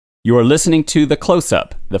You are listening to The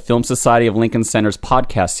Close-Up, the Film Society of Lincoln Center's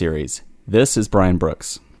podcast series. This is Brian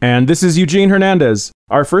Brooks. And this is Eugene Hernandez.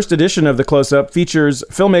 Our first edition of The Close-Up features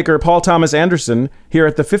filmmaker Paul Thomas Anderson here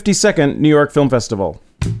at the 52nd New York Film Festival.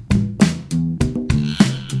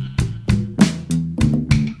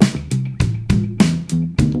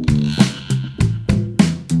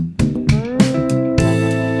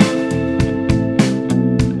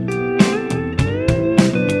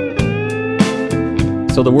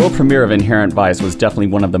 So the world premiere of Inherent Vice was definitely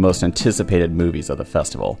one of the most anticipated movies of the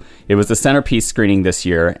festival. It was the centerpiece screening this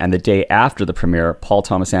year, and the day after the premiere, Paul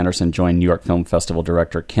Thomas Anderson joined New York Film Festival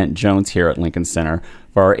director Kent Jones here at Lincoln Center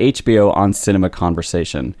for our HBO On Cinema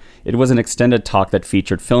conversation. It was an extended talk that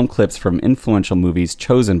featured film clips from influential movies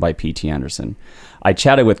chosen by P.T. Anderson. I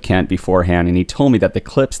chatted with Kent beforehand, and he told me that the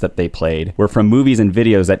clips that they played were from movies and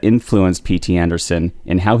videos that influenced P.T. Anderson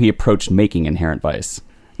in how he approached making Inherent Vice.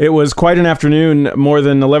 It was quite an afternoon. More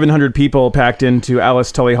than 1,100 people packed into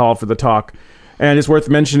Alice Tully Hall for the talk. And it's worth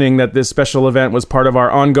mentioning that this special event was part of our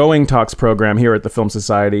ongoing talks program here at the Film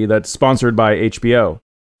Society that's sponsored by HBO.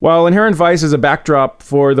 While Inherent Vice is a backdrop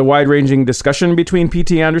for the wide-ranging discussion between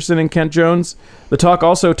P.T. Anderson and Kent Jones, the talk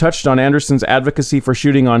also touched on Anderson's advocacy for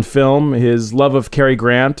shooting on film, his love of Cary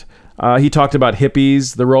Grant. He talked about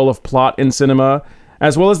hippies, the role of plot in cinema,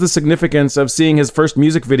 as well as the significance of seeing his first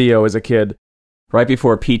music video as a kid. Right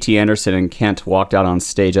before P.T. Anderson and Kent walked out on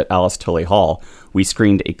stage at Alice Tully Hall, we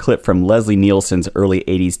screened a clip from Leslie Nielsen's early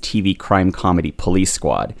 80s TV crime comedy Police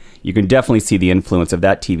Squad. You can definitely see the influence of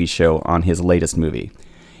that TV show on his latest movie.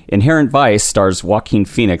 Inherent Vice stars Joaquin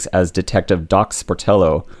Phoenix as Detective Doc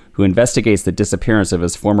Sportello, who investigates the disappearance of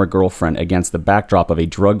his former girlfriend against the backdrop of a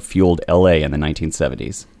drug-fueled L.A. in the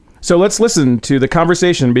 1970s. So let's listen to the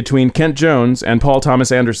conversation between Kent Jones and Paul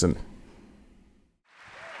Thomas Anderson.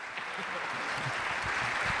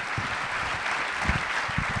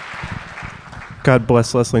 God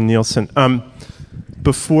bless Leslie Nielsen.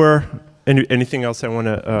 Before anything else, I want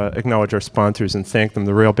to acknowledge our sponsors and thank them: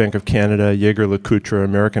 the Royal Bank of Canada, Jaeger-LeCoultre,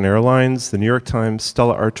 American Airlines, the New York Times,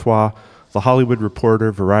 Stella Artois, The Hollywood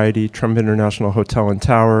Reporter, Variety, Trump International Hotel and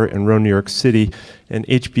Tower, and Row New York City, and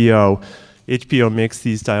HBO. HBO makes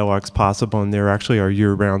these dialogues possible, and they're actually our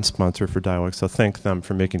year-round sponsor for dialogue, so thank them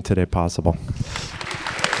for making today possible.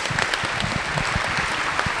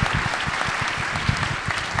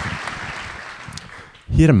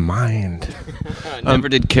 He had a mind. I never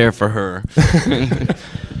did care for her.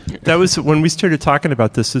 That was when we started talking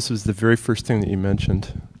about this. This was the very first thing that you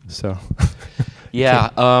mentioned. So, Yeah,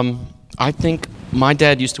 I think my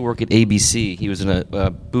dad used to work at ABC. He was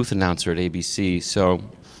a booth announcer at ABC. So,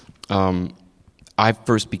 I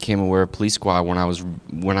first became aware of Police Squad when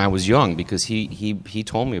I was young because he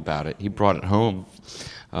told me about it. He brought it home.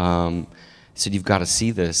 Said, "You've got to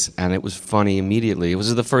see this," and it was funny immediately. It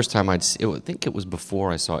was the first time I think it was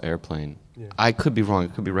before I saw Airplane. Yeah. I could be wrong.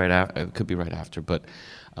 It could be right after, but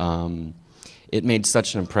it made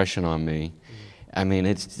such an impression on me. I mean,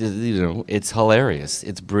 it's hilarious.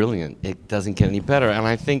 It's brilliant. It doesn't get any better. And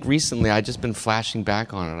I think recently I've just been flashing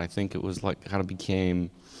back on it. I think it was like kind of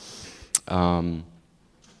became.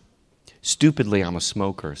 Stupidly, I'm a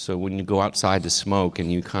smoker, so when you go outside to smoke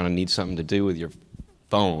and you kind of need something to do with your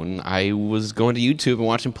phone, I was going to YouTube and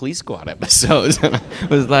watching Police Squad episodes, and I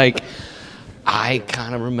was like, I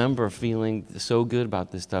kind of remember feeling so good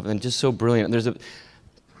about this stuff, and just so brilliant. There's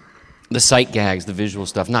the sight gags, the visual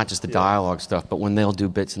stuff, not just the dialogue stuff, but when they'll do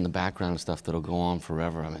bits in the background stuff that'll go on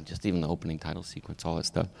forever. I mean, just even the opening title sequence, all that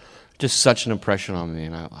stuff. Just such an impression on me,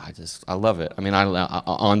 and I love it. I mean, I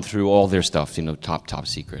on through all their stuff, Top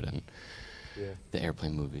Secret and the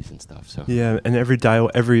Airplane movies and stuff. So yeah, and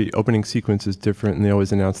every opening sequence is different, and they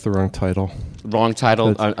always announce the wrong title. Wrong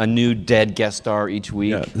title, a new dead guest star each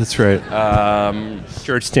week. Yeah, that's right.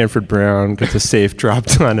 George Stanford Brown gets a safe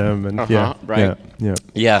dropped on him, and yeah.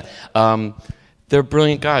 They're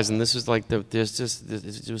brilliant guys, and this was like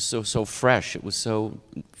it was so fresh. It was so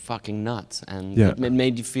fucking nuts, and it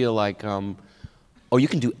made you feel like, you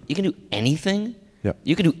can do anything. Yeah.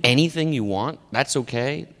 You can do anything you want. That's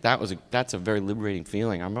okay. That's a very liberating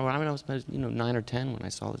feeling. I was 9 or 10 when I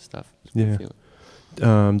saw this stuff. Yeah. The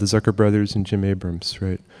Zucker brothers and Jim Abrams,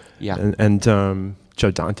 right? Yeah. And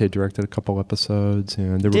Joe Dante directed a couple episodes.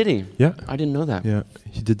 And did he? Yeah. I didn't know that. Yeah.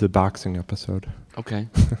 He did the boxing episode. Okay.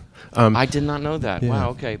 I did not know that. Yeah. Wow.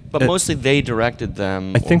 Okay. But mostly they directed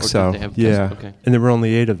them. I think so. Yeah. Okay. And there were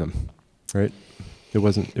only 8 of them, right? It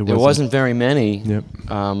wasn't very many. Yep.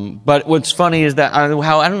 But what's funny is that I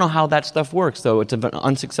don't know how that stuff works though. It's an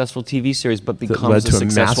unsuccessful TV series, but becomes a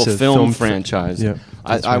successful film franchise. Yeah,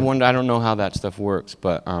 I wonder. I don't know how that stuff works,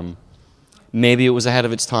 but maybe it was ahead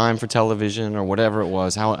of its time for television or whatever it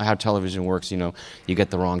was. How television works, you get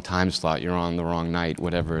the wrong time slot, you're on the wrong night,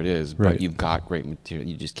 whatever it is. But Right. you've got great material,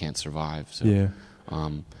 you just can't survive. So. Yeah.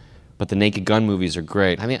 But the Naked Gun movies are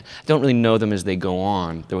great. I mean, I don't really know them as they go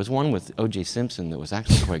on. There was one with O.J. Simpson that was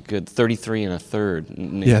actually quite good. 33 1/3.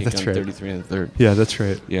 Naked Yeah, that's Gun, right. 33 1/3. Yeah, that's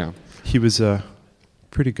right. Yeah. He was a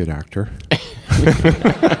pretty good actor.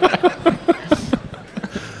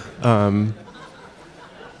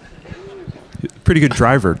 Pretty good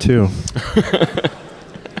driver too.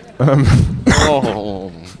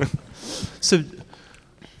 Oh. So,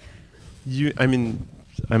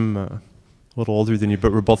 I'm a little older than you,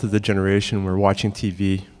 but we're both of the generation where watching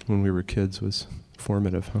TV when we were kids was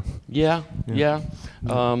formative, huh? Yeah.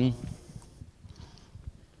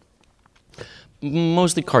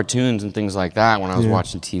 Mostly cartoons and things like that when I was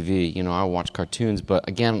watching TV. I would watch cartoons, but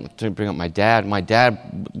again, to bring up my dad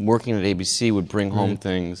working at ABC would bring home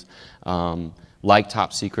things like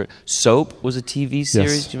Top Secret. Soap was a TV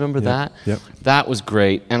series. Yes. Do you remember that? Yep. That was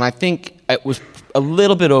great. And I think it was a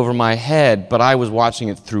little bit over my head, but I was watching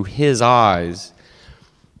it through his eyes.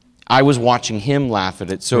 I was watching him laugh at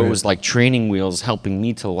it, so Right. it was like training wheels helping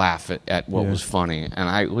me to laugh at what was funny.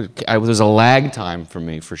 And there was a lag time for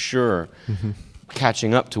me, for sure,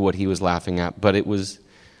 catching up to what he was laughing at. But he was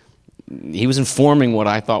informing what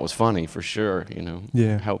I thought was funny, for sure,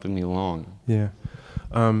 Yeah. helping me along. Yeah.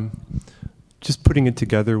 Just putting it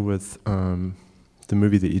together with the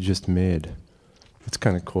movie that you just made, it's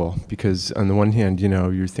kind of cool because on the one hand,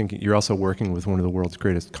 you're also working with one of the world's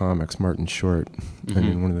greatest comics, Martin Short. I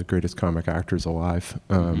mean, one of the greatest comic actors alive.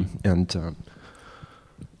 And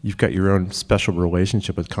you've got your own special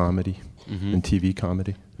relationship with comedy and TV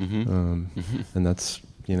comedy. And that's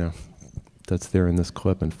there in this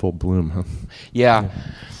clip in full bloom, huh? Yeah.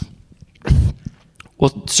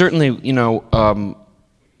 Well, certainly,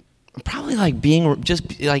 probably like being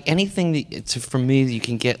just like anything that it's from me that you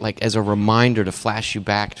can get like as a reminder to flash you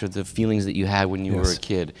back to the feelings that you had when you were a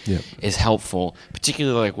kid is helpful,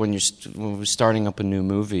 particularly like when we're starting up a new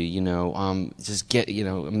movie, just get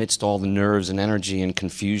amidst all the nerves and energy and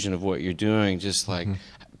confusion of what you're doing, just like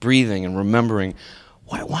breathing and remembering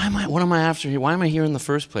what am I after here, why am I here in the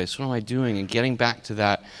first place, what am I doing, and getting back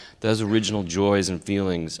to those original joys and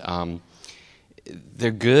feelings. They're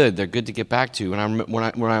good to get back to. And when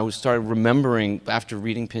I started remembering after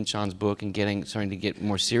reading Pynchon's book and starting to get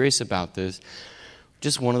more serious about this,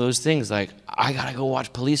 just one of those things like I gotta go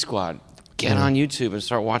watch Police Squad. Get on YouTube and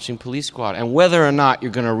start watching Police Squad. And whether or not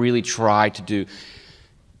you're gonna really try to do,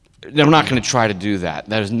 I'm not going to try to do that.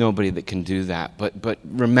 There's nobody that can do that. But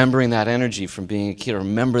remembering that energy from being a kid,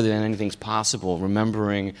 remember that anything's possible.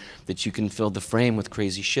 Remembering that you can fill the frame with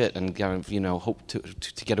crazy shit and hope to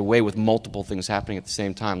get away with multiple things happening at the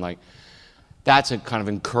same time. Like that's a kind of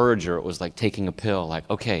encourager. It was like taking a pill. Like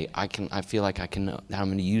okay, I feel like I'm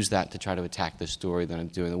going to use that to try to attack this story that I'm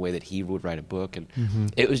doing the way that he would write a book. And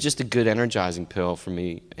it was just a good energizing pill for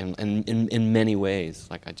me in many ways.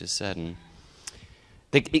 Like I just said. And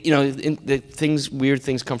weird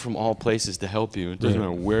things come from all places to help you. It doesn't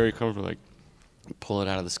matter where you come from. Like, pull it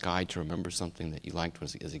out of the sky to remember something that you liked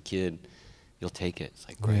as a kid. You'll take it. It's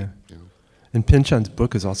like great. Yeah. And Pynchon's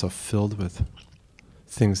book is also filled with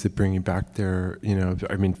things that bring you back there.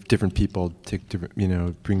 Different people take different.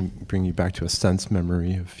 Bring you back to a sense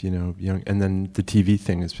memory of young. And then the TV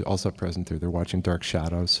thing is also present there. They're watching Dark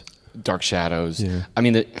Shadows. Dark Shadows. Yeah. I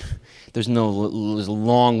mean, there's a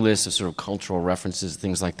long list of sort of cultural references,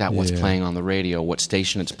 things like that. What's playing on the radio, what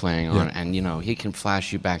station it's playing on, and he can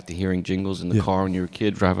flash you back to hearing jingles in the car when you were a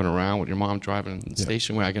kid driving around with your mom driving in the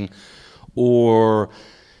station wagon, or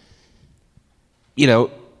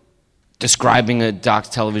describing a Doc's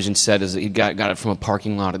television set as he got it from a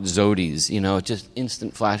parking lot at Zodi's. Just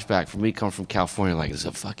instant flashback. For me, coming from California, like it's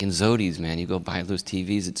a fucking Zodi's, man. You go buy those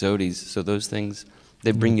TVs at Zodi's. So those things.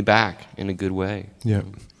 They bring you back in a good way. Yeah,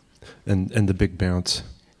 and the Big Bounce.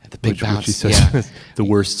 The Big Bounce, which he says the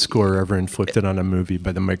worst score ever inflicted on a movie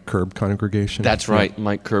by the Mike Curb Congregation. That's right,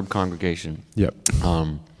 Mike Curb Congregation. Yep.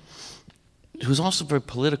 Who's also very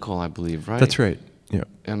political, I believe, right? That's right. Yeah,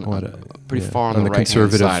 and pretty far on the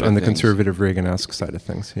conservative side on the things. Conservative Reagan-esque side of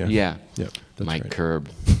things. Yeah. Yeah. Yep. That's Mike right. Curb,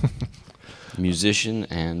 musician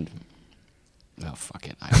and fuck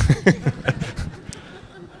it.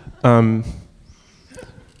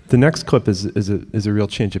 The next clip is a real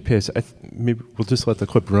change of pace. Maybe we'll just let the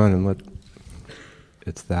clip run and let.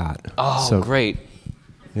 It's that. Oh, great!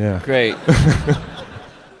 Yeah. Great.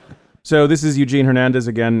 So this is Eugene Hernandez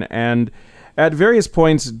again, and At various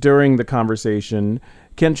points during the conversation,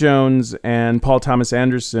 Kent Jones and Paul Thomas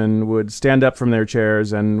Anderson would stand up from their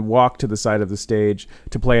chairs and walk to the side of the stage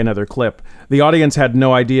to play another clip. The audience had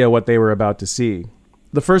no idea what they were about to see.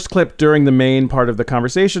 The first clip during the main part of the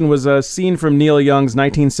conversation was a scene from Neil Young's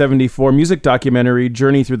 1974 music documentary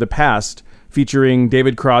Journey Through the Past, featuring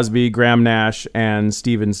David Crosby, Graham Nash, and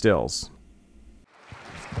Stephen Stills.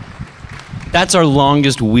 That's our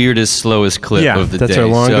longest, weirdest, slowest clip of the day. That's our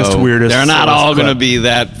longest, so weirdest. They're not all going to clip. be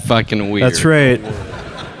that fucking weird. That's right.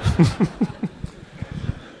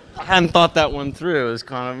 I hadn't thought that one through. It was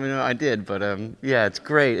kind of, I did, but yeah, it's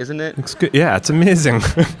great, isn't it? It's good. Yeah, it's amazing.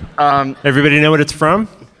 Everybody know what it's from?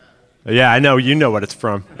 Yeah, I know. You know what it's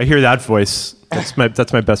from. I hear that voice. That's my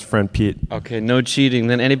best friend Pete. Okay, no cheating.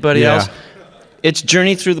 Then anybody else? It's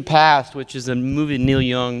Journey Through the Past, which is a movie Neil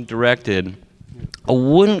Young directed. I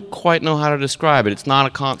wouldn't quite know how to describe it. It's not a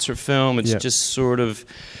concert film. It's just sort of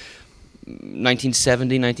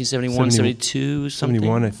 1970, 1971, 72, something.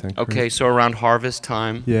 71, I think. Okay, right? so around harvest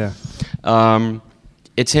time. Yeah.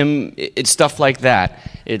 It's him. It's stuff like that.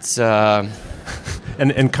 It's and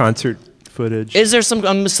concert footage. Is there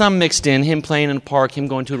some mixed in? Him playing in a park, him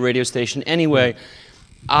going to a radio station. Anyway,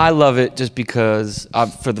 I love it just because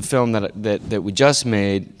for the film that we just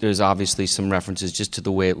made, there's obviously some references just to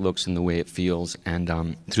the way it looks and the way it feels,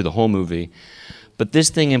 and through the whole movie. But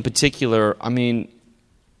this thing in particular, I mean,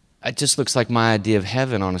 it just looks like my idea of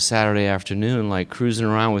heaven on a Saturday afternoon, like cruising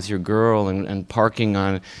around with your girl and parking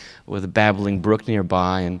with a babbling brook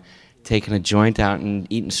nearby and taking a joint out and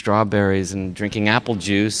eating strawberries and drinking apple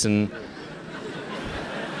juice and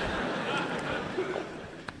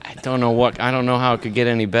I don't know how it could get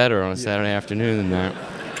any better on a Saturday afternoon than that.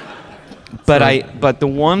 But the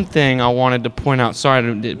one thing I wanted to point out,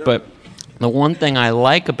 but the one thing I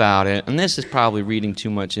like about it, and this is probably reading too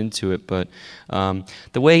much into it, but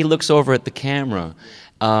the way he looks over at the camera.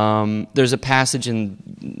 There's a passage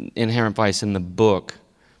in Inherent Vice in the book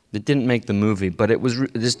that didn't make the movie, but it was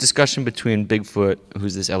this discussion between Bigfoot,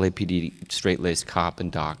 who's this LAPD straight-laced cop,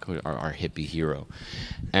 and Doc, who are our hippie hero.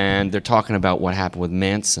 And they're talking about what happened with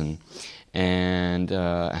Manson and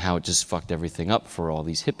how it just fucked everything up for all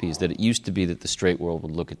these hippies, that it used to be that the straight world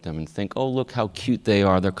would look at them and think, oh, look how cute they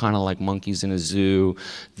are. They're kind of like monkeys in a zoo.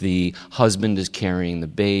 The husband is carrying the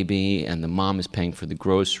baby, and the mom is paying for the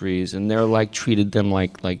groceries, and they're like treated them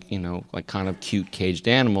like kind of cute caged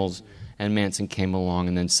animals. And Manson came along,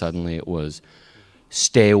 and then suddenly it was,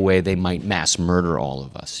 stay away, they might mass murder all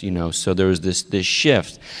of us, So there was this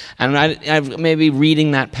shift. And I maybe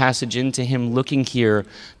reading that passage into him looking here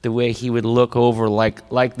the way he would look over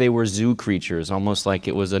like they were zoo creatures, almost like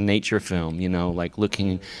it was a nature film, like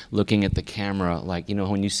looking at the camera, like,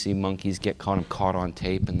 when you see monkeys get caught on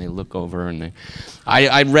tape and they look over and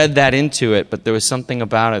I read that into it, but there was something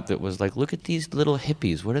about it that was like, look at these little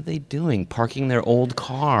hippies, what are they doing? Parking their old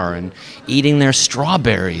car and eating their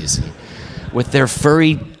strawberries with their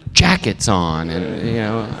furry jackets on,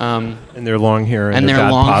 and and their long hair and their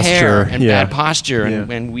bad long posture. hair and Yeah. bad posture Yeah.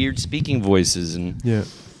 and weird speaking voices and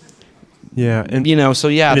yeah, and so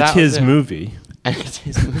yeah, and it's that was his it. movie. And it's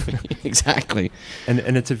his movie. Exactly. And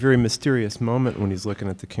it's a very mysterious moment when he's looking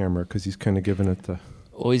at the camera because he's kind of giving it the.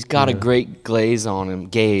 Well, he's got a great gaze on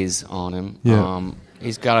him. Yeah.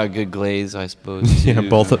 He's got a good glaze, I suppose. Yeah, too.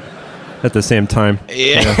 both at the same time.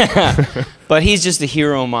 Yeah. But he's just a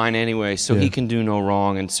hero of mine anyway, so Yeah. he can do no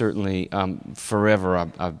wrong. And certainly, forever,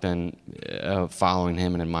 I've been following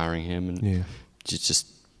him and admiring him, and just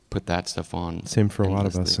put that stuff on. Same for a lot of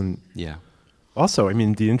us. endlessly. And Yeah. also, I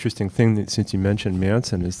mean, the interesting thing that since you mentioned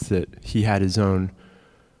Manson is that he had his own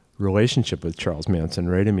relationship with Charles Manson,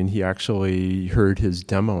 right? I mean, he actually heard his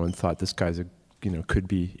demo and thought this guy's could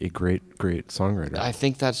be a great songwriter. I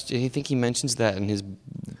think he mentions that in his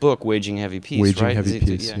book, Waging Heavy Peace, Waging right? Heavy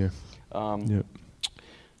Peace, yeah.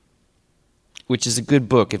 Which is a good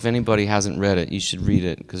book. If anybody hasn't read it, you should read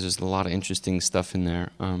it because there's a lot of interesting stuff in there.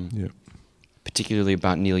 Particularly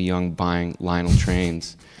about Neil Young buying Lionel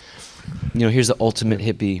trains. Here's the ultimate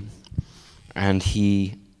hippie, and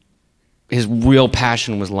his real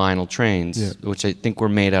passion was Lionel trains, which I think were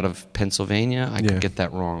made out of Pennsylvania. I could get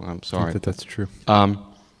that wrong. I'm sorry. I think that's true.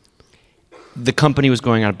 The company was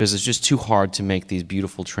going out of business, just too hard to make these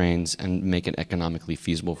beautiful trains and make it economically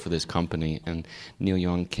feasible for this company. And Neil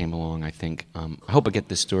Young came along, I think, I hope I get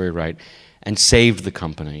this story right, and saved the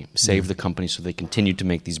company. So they continued to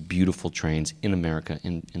make these beautiful trains in America,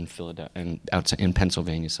 in Philadelphia, and outside in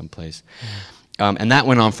Pennsylvania someplace. And that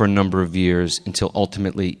went on for a number of years until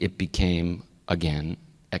ultimately it became, again,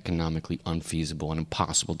 economically unfeasible and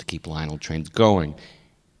impossible to keep Lionel trains going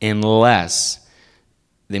unless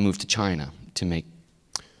they moved to China to make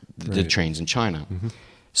the trains in China.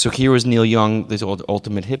 So here was Neil Young, this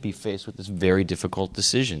ultimate hippie, faced with this very difficult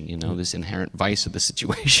decision, this inherent vice of the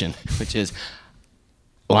situation, which is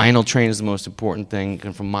Lionel train is the most important thing,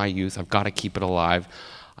 and from my youth, I've got to keep it alive.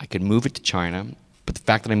 I could move it to China, but the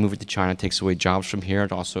fact that I move it to China takes away jobs from here.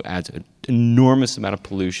 It also adds an enormous amount of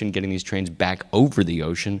pollution, getting these trains back over the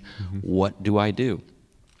ocean. What do I do?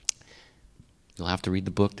 You'll have to read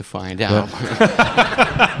the book to find out.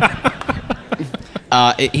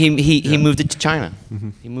 He moved it to China.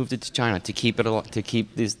 He moved it to China to keep it to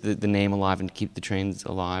keep the name alive and to keep the trains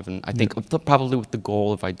alive. And I think probably with the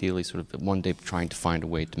goal of ideally sort of one day trying to find a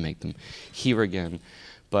way to make them here again.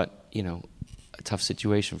 But a tough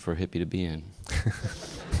situation for a hippie to be in.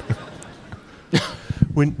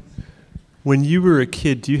 When you were a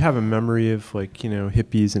kid, do you have a memory of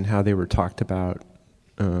hippies and how they were talked about?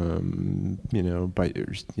 By no,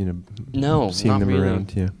 seeing not them really.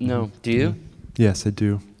 around. Yeah. No, do you? Yes, I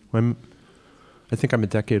do. I think I'm a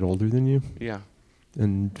decade older than you. Yeah.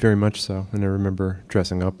 And very much so. And I remember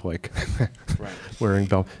dressing up like wearing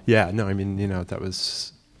bell. Yeah, no, I mean, that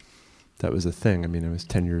was a thing. I mean, I was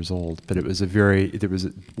 10 years old, but it was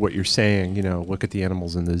what you're saying, look at the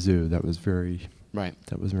animals in the zoo. That was very right.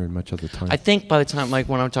 That was very much at the time. I think by the time, like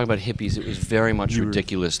when I'm talking about hippies, it was very much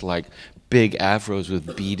ridiculous, like big afros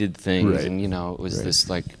with beaded things, and it was this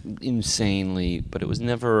like insanely. But it was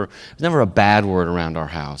never a bad word around our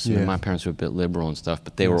house. I mean, my parents were a bit liberal and stuff,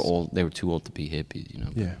 but they were old. They were too old to be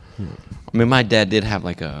hippies. Yeah. I mean, my dad did have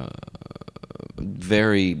like a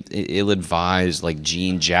very ill-advised like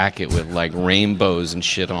jean jacket with like rainbows and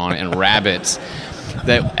shit on it and rabbits.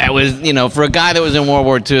 That was, for a guy that was in World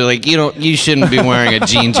War II, like you shouldn't be wearing a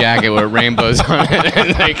jean jacket with rainbows on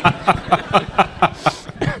it, like,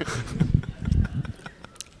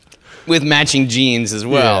 with matching jeans as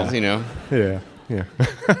well, Yeah.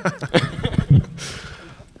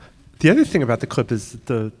 The other thing about the clip is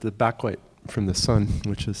the backlight from the sun,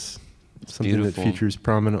 which is something beautiful. That features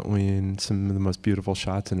prominently in some of the most beautiful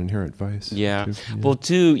shots in Inherent Vice. Yeah. Well,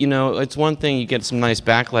 too, it's one thing you get some nice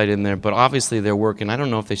backlight in there, but obviously they're working. I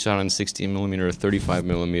don't know if they shot on 16 millimeter or 35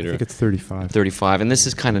 millimeter. I think it's 35. 35, and this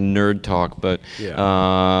is kind of nerd talk, but let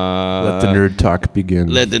the nerd talk begin.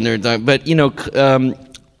 Let the nerd talk, but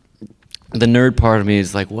the nerd part of me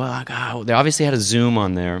is like, well, God, they obviously had a zoom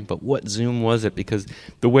on there, but what zoom was it? Because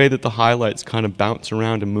the way that the highlights kind of bounce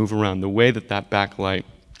around and move around, the way that backlight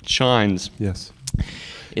shines,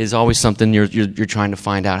 is always something you're trying to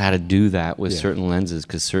find out how to do that with certain lenses,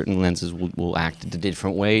 because certain lenses will act a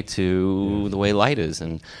different way to the way light is,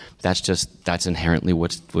 and that's inherently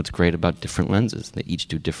what's great about different lenses. They each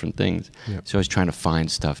do different things. So I was trying to find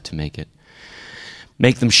stuff to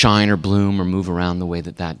make them shine or bloom or move around the way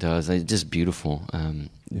that does. It's just beautiful,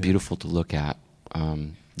 beautiful to look at.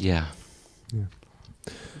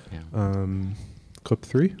 Clip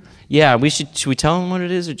 3? Yeah, should we tell them what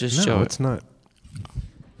it is or just show it? No, it's not.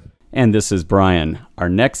 And this is Brian. Our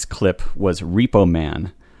next clip was Repo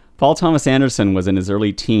Man. Paul Thomas Anderson was in his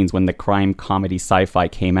early teens when the crime comedy sci-fi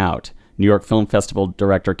came out. New York Film Festival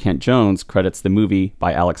director Kent Jones credits the movie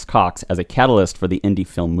by Alex Cox as a catalyst for the indie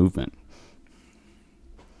film movement.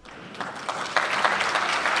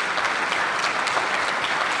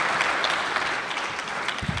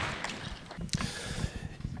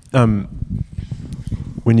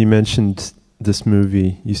 When you mentioned this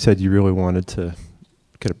movie, you said you really wanted to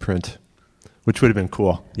get a print, which would have been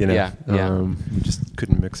cool. Yeah. We just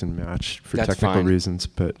couldn't mix and match for That's technical fine. reasons,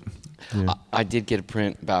 but. Yeah. I did get a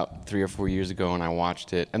print about 3 or 4 years ago, and I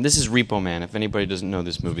watched it. And this is Repo Man. If anybody doesn't know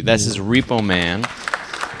this movie, this is Repo Man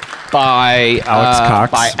by Alex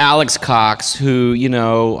Cox. By Alex Cox, who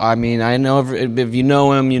I mean, I know if you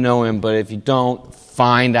know him, you know him. But if you don't,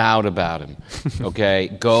 find out about him. Okay,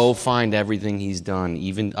 go find everything he's done,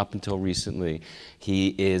 even up until recently.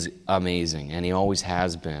 He is amazing, and he always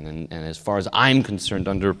has been. And as far as I'm concerned,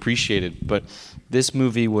 underappreciated. But this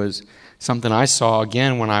movie was something I saw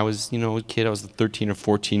again when I was, a kid. I was 13 or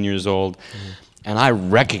 14 years old, and I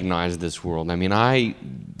recognized this world. I mean,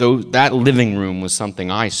 that living room was something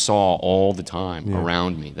I saw all the time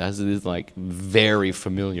around me. That is like very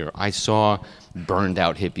familiar. I saw burned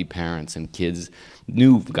out hippie parents and kids,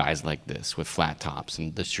 new guys like this with flat tops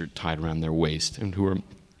and the shirt tied around their waist, and who were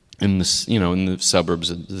in the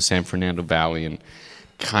suburbs of the San Fernando Valley, and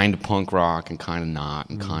kind of punk rock and kind of not,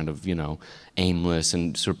 and kind of aimless,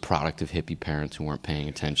 and sort of product of hippie parents who weren't paying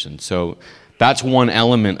attention. So that's one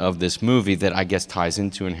element of this movie that I guess ties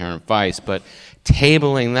into Inherent Vice. But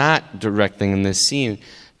tabling that direct thing in this scene,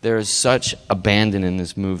 there is such abandon in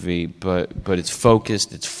this movie, but it's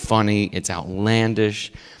focused, it's funny, it's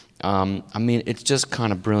outlandish. I mean, it's just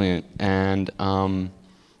kind of brilliant. And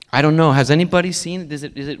I don't know. Has anybody seen it? Is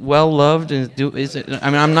it well loved? Is it? I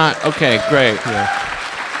mean, I'm not. Okay, great. Yeah.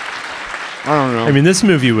 I don't know. I mean, this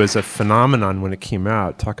movie was a phenomenon when it came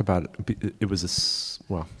out. Talk about it was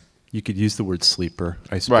well, you could use the word sleeper,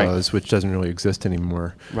 I suppose, which doesn't really exist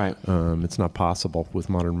anymore. Right. It's not possible with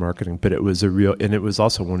modern marketing, but it was a real, and it was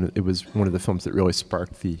also one of the films that really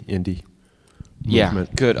sparked the indie movement.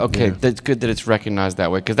 Yeah, good. Okay, Yeah. that's good that it's recognized that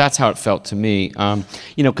way, because that's how it felt to me.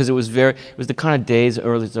 Because it was the kind of days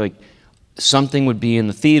early, like something would be in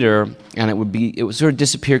the theater and it would sort of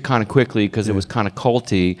disappear kind of quickly because it was kind of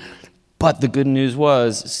culty. But the good news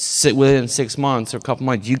was, within 6 months or a couple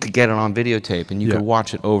months, you could get it on videotape and you could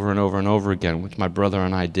watch it over and over and over again, which my brother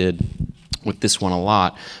and I did with this one a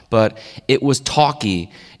lot. But it was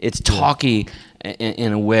talky. It's talky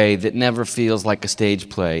in a way that never feels like a stage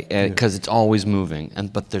play, because it's always moving.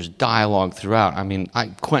 But there's dialogue throughout. I mean,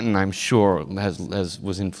 Quentin, I'm sure,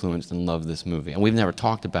 was influenced and loved this movie, and we've never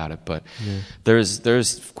talked about it. But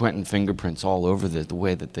there's Quentin fingerprints all over the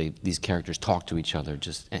way that these characters talk to each other.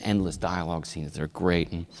 Just endless dialogue scenes. They're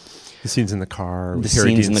great. And The scenes in the car. the With Harry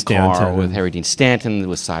scenes Dean in the Stanton car with and- Harry Dean Stanton,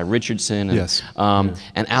 with Cy Richardson, and, Yes.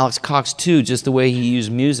 and Alex Cox too. Just the way he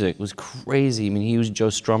used music was crazy. I mean, he used Joe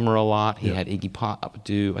Strummer a lot. He had Iggy Pop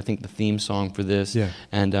do, I think, the theme song for this. Yeah.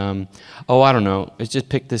 And I don't know. Let's just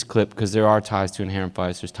pick this clip because there are ties to Inherent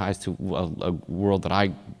Vice. There's ties to a world that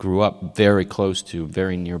I grew up very close to,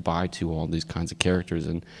 very nearby to all these kinds of characters,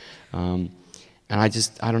 and I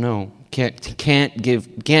don't know.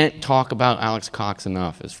 Can't talk about Alex Cox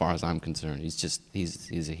enough as far as I'm concerned.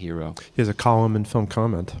 He's a hero. He has a column in Film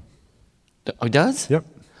Comment. Oh, he does? Yep.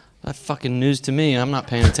 That's fucking news to me. I'm not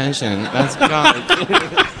paying attention. That's God.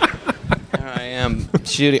 There I am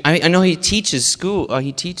shooting. I know he teaches school.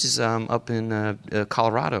 He teaches up in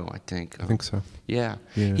Colorado, I think. I think so. Yeah.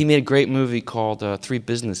 Yeah. He made a great movie called Three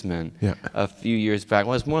Businessmen Yeah. a few years back.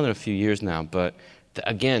 Well, it's more than a few years now, but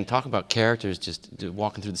again, talk about characters just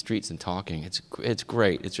walking through the streets and talking. It's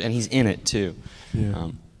great. And he's in it too.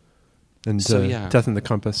 Yeah. And so, yeah. Death in the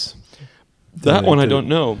Compass. That one I don't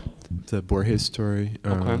know. The Borges story.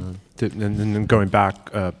 Okay. And then going back,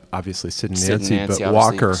 obviously Sid and Sid Nancy, and Nancy, but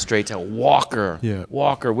obviously, Walker. straight to Walker. Yeah.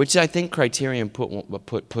 Walker, which I think Criterion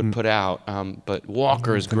put out. But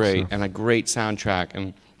Walker is think great, so. and a great soundtrack.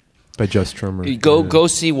 And By Joe Strummer. you go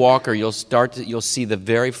see Walker. You'll see the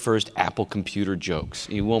very first Apple computer jokes.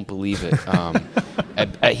 You won't believe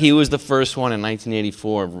it. He was the first one in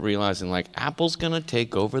 1984 realizing, like, Apple's gonna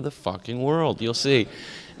take over the fucking world. You'll see,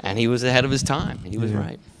 and he was ahead of his time. He was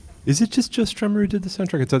right. Is it just Joe Strummer who did the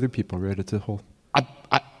soundtrack? It's other people, right? It's a whole...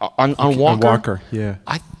 On Walker. On Walker, yeah.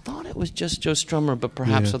 I thought it was just Joe Strummer, but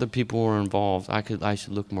perhaps Yeah. other people were involved. I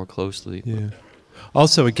should look more closely. Yeah.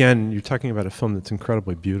 Also, again, you're talking about a film that's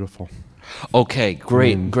incredibly beautiful. Okay,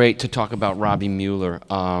 great to talk about Robbie Mueller,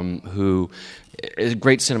 who is a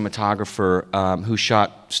great cinematographer, who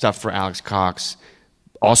shot stuff for Alex Cox.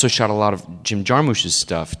 Also shot a lot of Jim Jarmusch's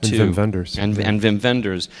stuff too, Wim Wenders. and Wim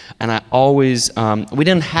Wenders. And I always we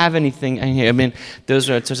didn't have anything. I mean, there's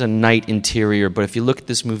a night interior, but if you look at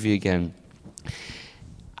this movie again,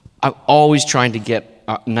 I'm always trying to get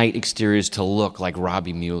night exteriors to look like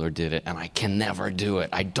Robbie Mueller did it, and I can never do it.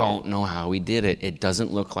 I don't know how he did it. It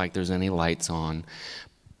doesn't look like there's any lights on.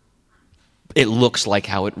 It looks like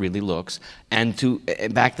how it really looks, and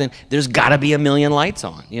back then there's got to be a million lights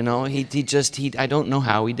on. You know, he I don't know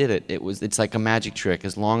how he did it. It's like a magic trick.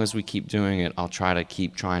 As long as we keep doing it, I'll try to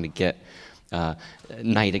keep trying to get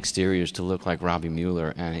night exteriors to look like Robbie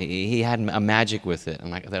Mueller, and he had a magic with it,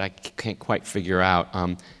 and that I can't quite figure out.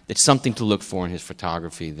 It's something to look for in his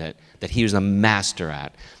photography that he was a master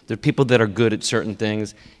at. There are people that are good at certain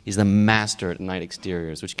things. He's the master at night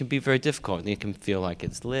exteriors, which can be very difficult. It can feel like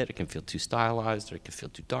it's lit, it can feel too stylized, or it can feel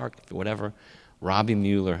too dark, whatever. Robbie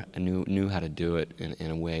Mueller knew how to do it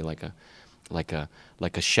in a way like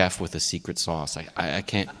a chef with a secret sauce. I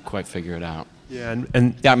can't quite figure it out. Yeah,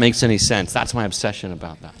 and That makes any sense. That's my obsession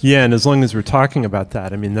about that. yeah, and as long as we're talking about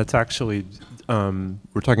that, I mean, that's actually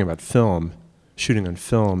we're talking about film, shooting on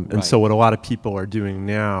film, and Right. so what a lot of people are doing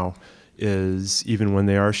now is even when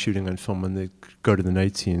they are shooting on film, when they go to the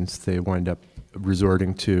night scenes, they wind up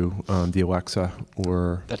resorting to the Alexa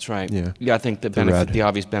or That's right. Yeah. I think The red. the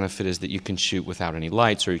obvious benefit is that you can shoot without any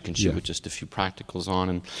lights, or you can shoot Yeah. with just a few practicals on.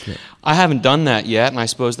 And I haven't done that yet, and I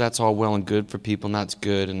suppose that's all well and good for people, and that's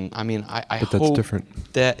good. And I mean, I But that's hope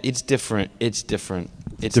different. that it's different. It's different.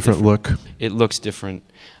 It's different look. It looks different.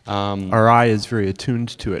 Our eye is very attuned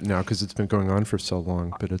to it now because it's been going on for so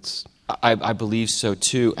long, but it's I believe so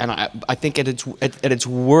too, and I think at its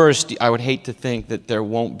worst, I would hate to think that there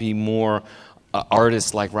won't be more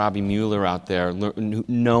artists like Robbie Mueller out there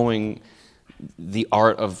knowing the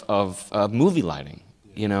art of movie lighting.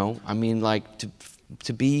 You know, I mean, like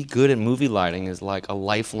to be good at movie lighting is like a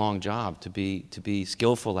lifelong job. To be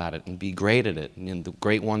skillful at it and be great at it. And the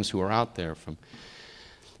great ones who are out there, from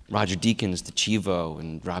Roger Deakins to Chivo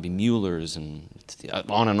and Robbie Mueller's and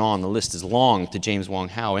on and on. The list is long, to James Wong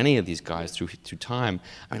Howe. Any of these guys through time,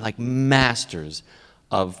 I mean, like masters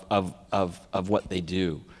of what they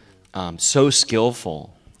do. So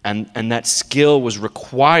skillful, and that skill was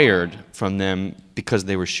required from them because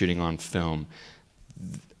they were shooting on film.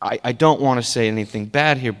 I don't want to say anything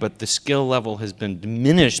bad here, but the skill level has been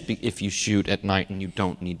diminished if you shoot at night and you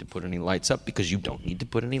don't need to put any lights up, because you don't need to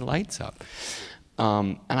put any lights up.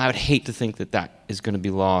 And I would hate to think that is going to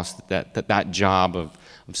be lost, that job of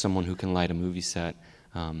someone who can light a movie set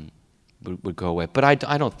would go away. But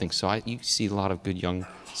I don't think so. You see a lot of good young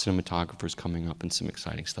cinematographers coming up and some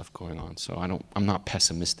exciting stuff going on. So I'm not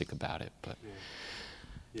pessimistic about it, but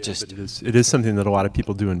but it is something that a lot of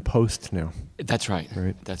people do in post now. That's right.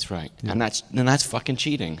 Right. That's right. Yeah. And that's fucking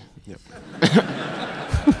cheating. Yep.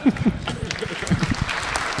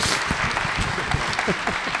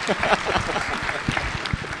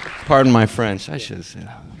 Pardon my French. I should have said,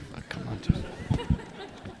 come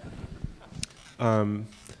on.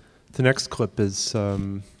 The next clip is,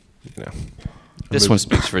 this one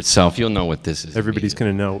speaks for itself. You'll know what this is. Everybody's going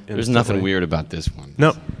to know. There's nothing weird about this one.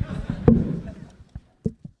 No.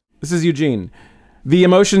 This is Eugene. The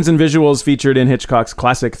emotions and visuals featured in Hitchcock's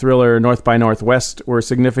classic thriller North by Northwest were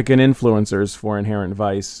significant influencers for Inherent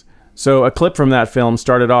Vice. So a clip from that film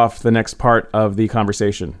started off the next part of the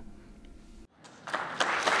conversation.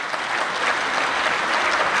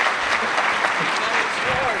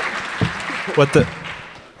 What the?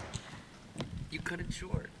 You cut it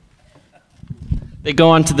short. They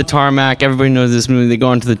go onto the tarmac. Everybody knows this movie. They go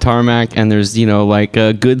onto the tarmac, and there's, like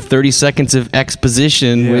a good 30 seconds of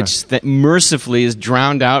exposition, which that mercifully is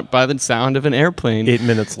drowned out by the sound of an airplane. 8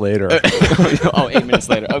 minutes later. 8 minutes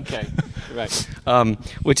later. Okay. Right.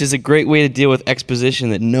 Which is a great way to deal with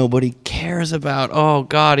exposition that nobody cares about. Oh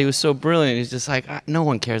God, he was so brilliant. He's just like, no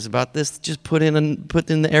one cares about this. Just put in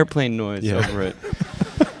the airplane noise over it.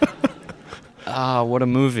 What a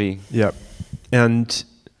movie. Yep. And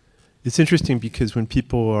it's interesting because when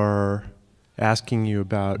people are asking you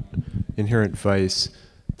about Inherent Vice,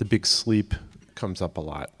 The Big Sleep comes up a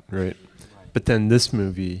lot, right? But then this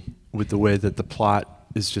movie, with the way that the plot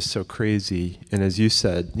is just so crazy, and as you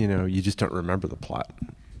said, you just don't remember the plot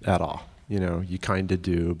at all. You kind of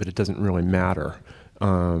do, but it doesn't really matter.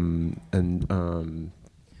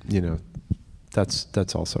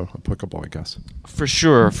 That's also applicable, I guess. For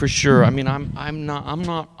sure. I mean,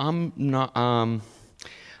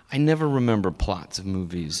 I never remember plots of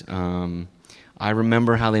movies. I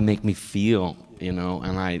remember how they make me feel, and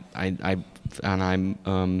I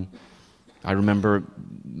remember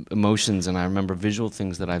emotions, and I remember visual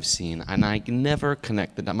things that I've seen, and I never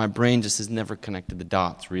connected that. My brain just has never connected the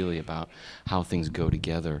dots really about how things go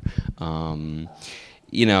together.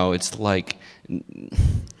 It's like a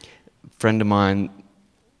friend of mine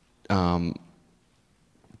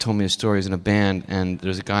told me a story. He's in a band, and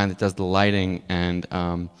there's a guy that does the lighting, and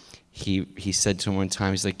he said to him one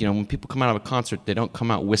time, he's like, when people come out of a concert, they don't come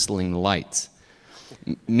out whistling the lights.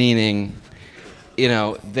 Meaning,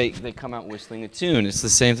 they come out whistling a tune. It's the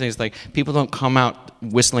same thing. It's like people don't come out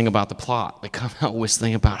whistling about the plot. They come out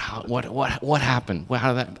whistling about what happened.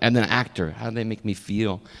 And then actor, how do they make me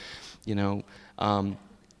feel? And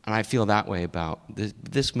I feel that way about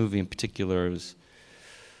this movie in particular. Is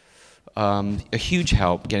a huge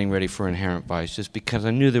help getting ready for Inherent Vice, just because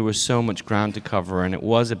I knew there was so much ground to cover, and it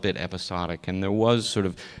was a bit episodic, and there was sort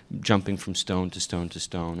of jumping from stone to stone to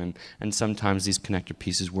stone, and sometimes these connector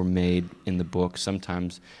pieces were made in the book,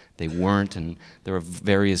 sometimes they weren't, and there were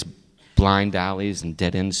various blind alleys and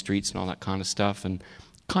dead-end streets and all that kind of stuff, and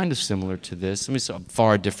kind of similar to this. I mean, it's a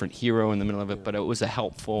far different hero in the middle of it, but it was a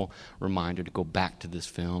helpful reminder to go back to this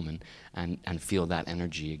film and feel that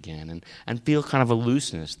energy again, and feel kind of a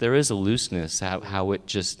looseness. There is a looseness, how it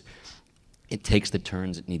takes the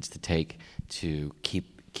turns it needs to take to keep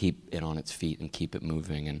it on its feet and keep it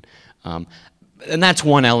moving, and that's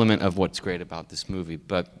one element of what's great about this movie.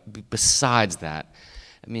 But besides that,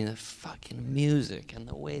 I mean, the fucking music and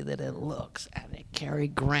the way that it looks, and Cary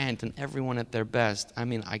Grant and everyone at their best. I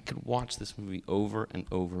mean, I could watch this movie over and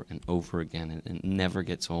over and over again, and it never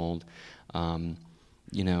gets old. I'm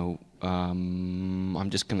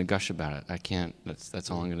just going to gush about it. I can't.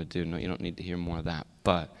 That's all I'm going to do. No, you don't need to hear more of that.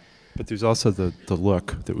 But there's also the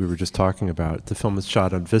look that we were just talking about. The film was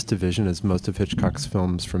shot on VistaVision, as most of Hitchcock's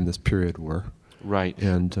films from this period were. Right.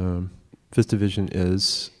 And VistaVision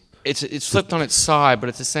is It's flipped on its side, but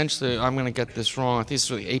it's essentially, I'm going to get this wrong, I think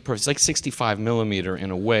it's really it's like 65 millimeter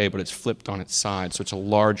in a way, but it's flipped on its side, so it's a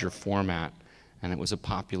larger format, and it was a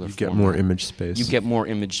popular format. You get more image space. You get more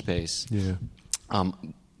image space. Yeah.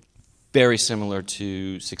 Very similar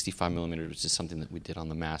to 65 millimeter, which is something that we did on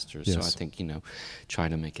the Masters. Yes. So I think,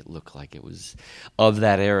 trying to make it look like it was of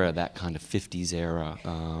that era, that kind of 50s era.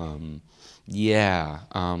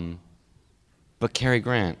 But Cary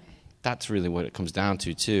Grant, that's really what it comes down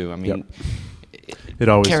to, too. I mean, it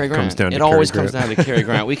always Cary comes Grant. down to It always Cary comes Grant. down to Cary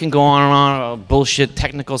Grant. We can go on and on about bullshit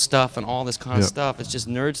technical stuff and all this kind of stuff. It's just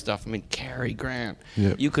nerd stuff. I mean, Cary Grant.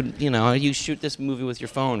 Yep. You could, you shoot this movie with your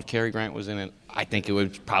phone. If Cary Grant was in it, I think it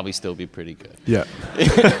would probably still be pretty good. Yeah.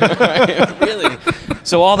 Really.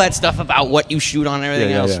 So all that stuff about what you shoot on and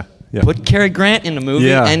everything else. Yeah. Put Cary Grant in the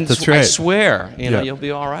movie, and that's I right. swear, you'll be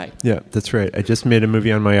all right. Yeah, that's right. I just made a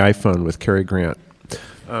movie on my iPhone with Cary Grant.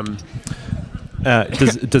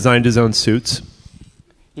 Designed his own suits.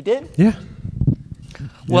 He did? Yeah.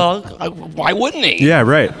 Well, why wouldn't he? Yeah,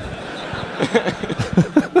 right.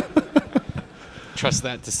 Trust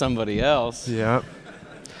that to somebody else. Yeah.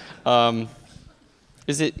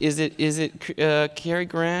 Is it Cary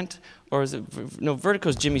Grant? Or is it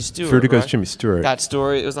Vertigo's Jimmy Stewart? Vertigo's right? Jimmy Stewart. That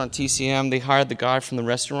story, it was on TCM. They hired the guy from the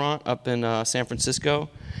restaurant up in San Francisco.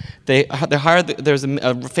 They hired. There's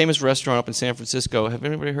a famous restaurant up in San Francisco. Have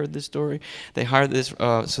anybody heard this story? They hired this,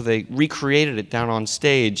 so they recreated it down on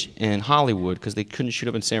stage in Hollywood because they couldn't shoot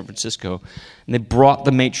up in San Francisco, and they brought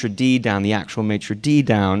the maitre d' down, the actual maitre d'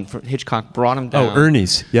 down. Hitchcock brought him down. Oh,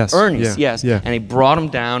 Ernie's, yes. Ernie's, yes. Yeah. And he brought him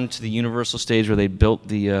down to the Universal stage where they built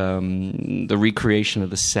the recreation of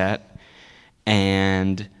the set,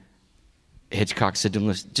 and Hitchcock said to him,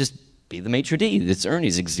 "Let's just be the maitre d'. It's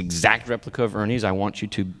Ernie's. It's the exact replica of Ernie's. I want you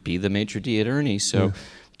to be the maitre d' at Ernie's." So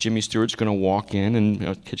Jimmy Stewart's going to walk in,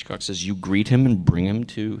 and Hitchcock says, "You greet him and bring him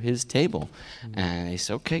to his table." And he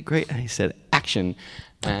said, "Okay, great." And he said, "Action."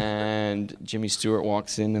 And Jimmy Stewart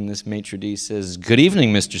walks in, and this maitre d' says, "Good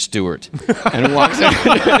evening, Mr. Stewart," and walks in.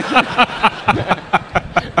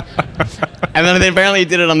 And then apparently he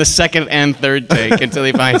did it on the second and third take until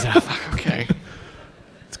he finds out, okay.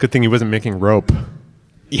 It's a good thing he wasn't making rope.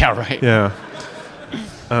 Yeah, right. Yeah.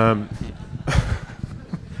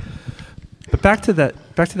 But back to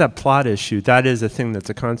that plot issue. That is a thing that's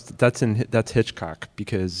a constant. That's Hitchcock,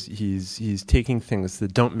 because he's taking things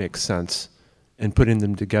that don't make sense and putting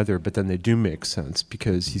them together, but then they do make sense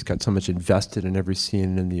because he's got so much invested in every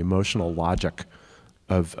scene and the emotional logic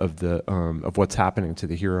of what's happening to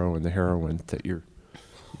the hero and the heroine that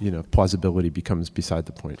plausibility becomes beside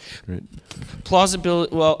the point, right?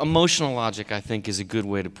 Plausibility, well, emotional logic, I think, is a good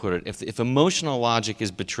way to put it. If emotional logic is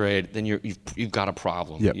betrayed, then you've got a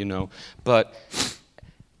problem, Yep. But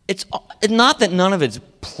it's not that none of it's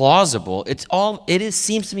plausible.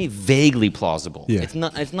 Seems to me vaguely plausible. Yeah.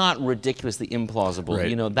 It's not ridiculously implausible.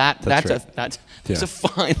 Right. That's a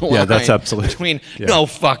fine line. Yeah, that's absolutely between no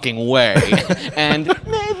fucking way and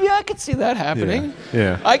maybe I could see that happening.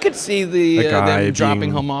 Yeah. I could see A guy them dropping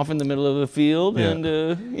being- him off in the middle of a field and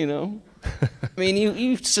I mean,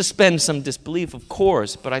 you suspend some disbelief, of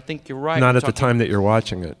course, but I think you're right. Not at the time that you're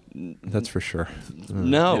watching it. That's for sure.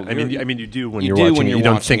 No, I mean, you do when you you're do watching when it. you're You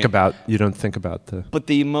don't watching think it. about. You don't think about the. But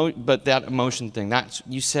that emotion thing,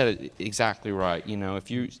 you said it exactly right.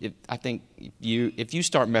 If you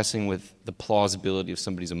start messing with the plausibility of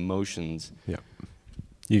somebody's emotions, Yeah.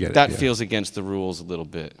 You get it. that yeah. feels against the rules a little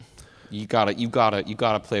bit. You gotta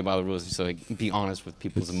play by the rules. So be honest with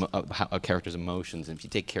people's a character's emotions. And if you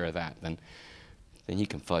take care of that, then you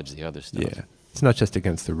can fudge the other stuff. Yeah. It's not just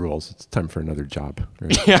against the rules. It's time for another job.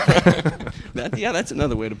 Right? That's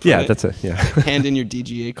another way to put Yeah, it. that's it. Yeah. Hand in your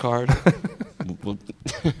DGA card.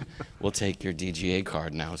 We'll take your DGA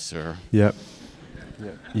card now, sir. Yep.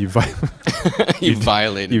 You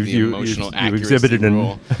violated the emotional accuracy You exhibited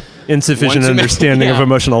rule. an insufficient One too many- understanding of yeah.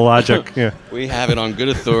 emotional logic. Yeah. We have it on good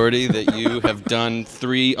authority that you have done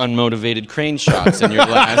 3 unmotivated crane shots in your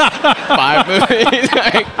last 5 movies.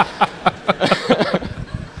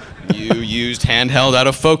 You used handheld out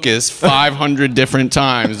of focus 500 different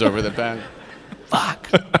times over the past. Fuck.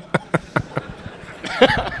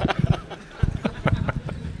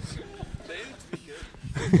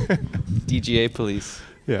 DGA police.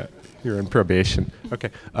 Yeah. You're in probation. Okay.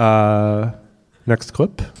 Next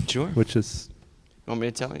clip. Sure. Which is Want me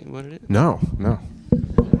to tell you what it is? no.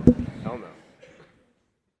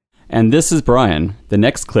 And this is Brian. The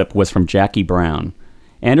next clip was from Jackie Brown.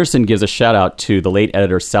 Anderson gives a shout out to the late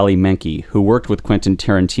editor Sally Menke, who worked with Quentin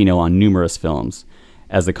Tarantino on numerous films.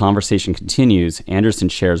 As the conversation continues, Anderson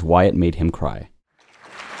shares why it made him cry.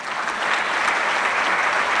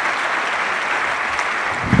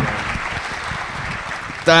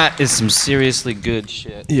 That is some seriously good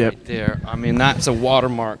shit right there. I mean, that's a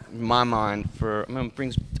watermark in my mind for. I mean,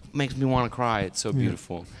 makes me want to cry. It's so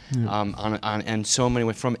beautiful, and so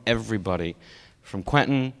many from everybody, from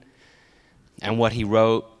Quentin, and what he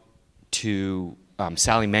wrote, to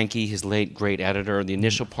Sally Menke, his late great editor. The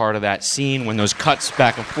initial part of that scene when those cuts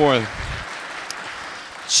back and forth.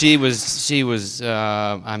 She was.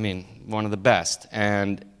 I mean, one of the best,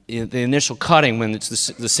 and. The initial cutting, when it's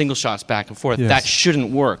the single shots back and forth, that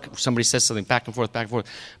shouldn't work. Somebody says something back and forth,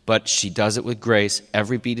 but she does it with grace.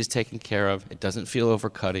 Every beat is taken care of. It doesn't feel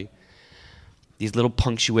overcutty. These little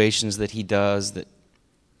punctuations that he does, that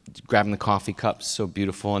grabbing the coffee cups, so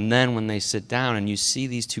beautiful. And then when they sit down and you see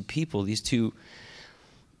these two people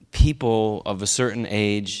of a certain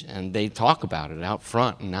age, and they talk about it out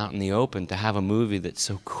front and out in the open, to have a movie that's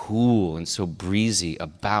so cool and so breezy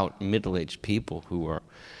about middle-aged people who are,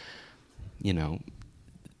 you know,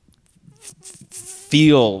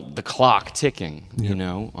 feel the clock ticking, you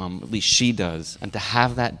know, at least she does. And to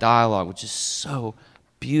have that dialogue, which is so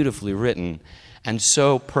beautifully written and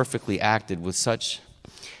so perfectly acted with such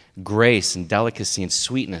grace and delicacy and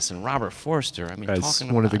sweetness. And Robert Forster, I mean, it's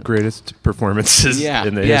one of the greatest performances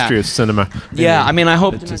in the history of cinema. Yeah, I mean, I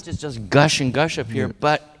hope to not just gush up here,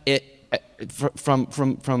 but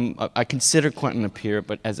I consider Quentin up here,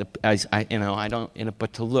 but as I, you know, I don't,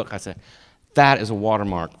 but to look, I say, that is a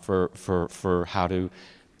watermark for how to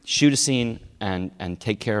shoot a scene and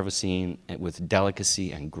take care of a scene with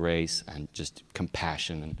delicacy and grace and just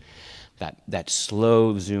compassion, and that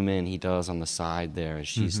slow zoom in he does on the side there as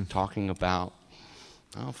she's talking about,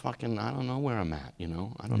 I don't know where I'm at, you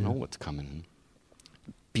know, I don't know what's coming.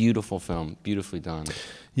 Beautiful film, beautifully done.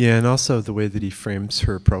 Yeah, and also the way that he frames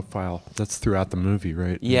her profile, that's throughout the movie,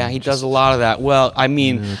 right? Yeah, he does a lot of that. Well, I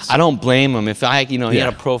mean, I don't blame him. If he had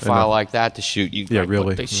a profile like that to shoot,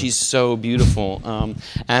 really. She's so beautiful,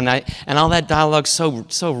 and all that dialogue's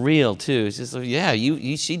so real too. It's just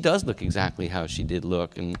she does look exactly how she did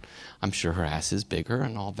look, and I'm sure her ass is bigger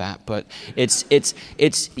and all that. But it's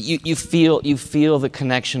you feel the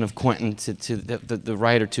connection of Quentin to the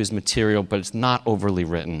writer to his material, but it's not overly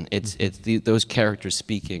written. It's those characters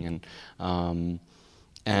speaking, and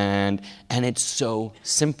it's so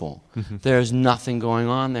simple. There's nothing going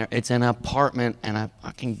on there. It's an apartment and a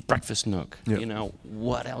fucking breakfast nook. You know,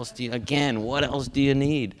 what else do you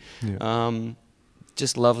need?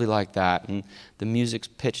 Just lovely like that, and the music's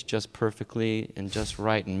pitched just perfectly and just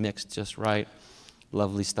right and mixed just right.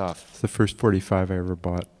 Lovely stuff. It's the first 45 I ever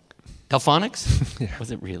bought. Delphonics? Yeah. Was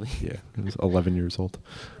it really? Yeah, I was 11 years old.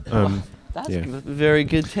 That's very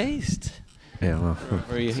good taste. Yeah, well.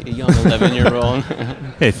 For a young 11-year-old.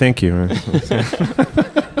 Hey, thank you.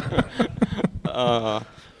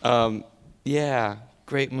 Yeah,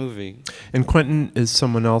 great movie. And Quentin is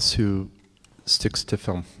someone else who sticks to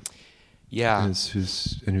film. Yeah.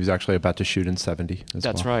 Who's actually about to shoot in 70 as well.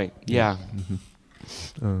 That's right. Yeah.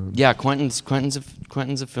 Yeah, Quentin's a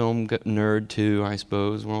film nerd too, I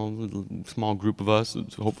suppose. We're all a small group of us,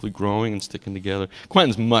 it's hopefully growing and sticking together.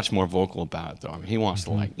 Quentin's much more vocal about it, though. I mean, he wants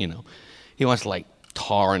to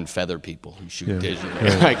tar and feather people who shoot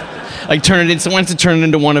digitally. Right. like turn it into. Wants to turn it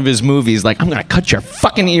into one of his movies. Like, I'm gonna cut your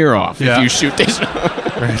fucking ear off if you shoot digitally.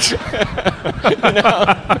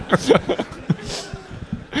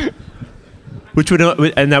 Which would,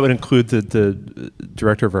 and that would include the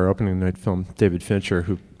director of our opening night film, David Fincher,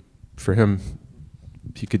 who, for him,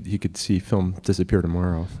 he could see film disappear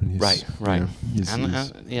tomorrow. And he's, right. He's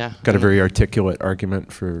got a very articulate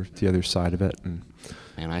argument for the other side of it, and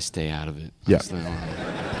I stay out of it. Yeah.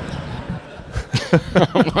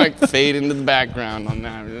 I'm like fade into the background on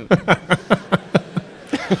that.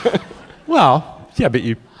 Well, yeah, but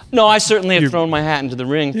you. No, I certainly have thrown my hat into the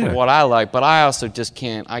ring for what I like, but I also just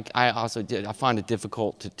can't. I find it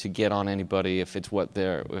difficult to get on anybody if it's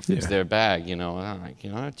it's their bag. You know, and I'm like,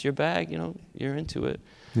 it's your bag. You know, you're into it.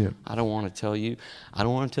 Yeah. I don't want to tell you. I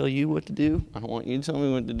don't want to tell you what to do. I don't want you to tell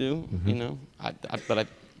me what to do. You know, but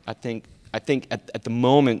I think at the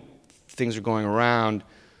moment things are going around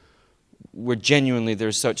where genuinely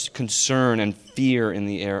there's such concern and fear in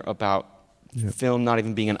the air about film not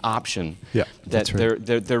even being an option. Yeah, that that's right.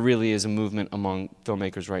 there really is a movement among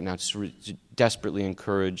filmmakers right now to desperately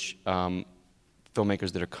encourage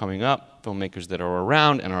filmmakers that are coming up, filmmakers that are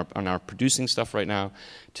around and are producing stuff right now,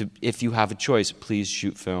 to, if you have a choice, please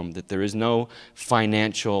shoot film. That there is no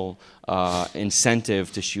financial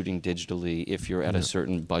incentive to shooting digitally if you're at a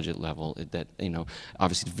certain budget level. That,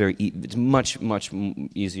 obviously it's much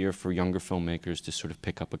easier for younger filmmakers to sort of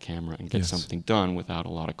pick up a camera and get something done without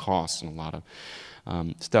a lot of costs and a lot of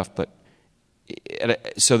stuff. But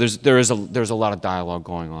so there's a lot of dialogue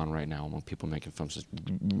going on right now among people making films, just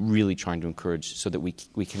really trying to encourage so that we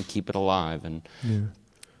can keep it alive. And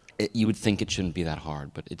you would think it shouldn't be that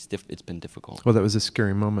hard, but it's been difficult. Well, that was a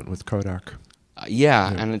scary moment with Kodak.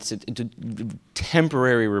 And it's a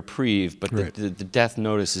temporary reprieve, but Right. the death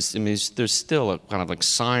notice is. I mean, there's still a kind of like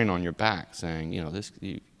sign on your back saying,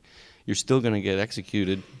 you're still going to get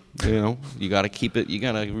executed. You got to keep it. You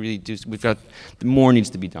got to really do. More needs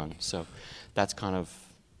to be done. So that's kind of,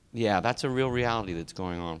 that's a real reality that's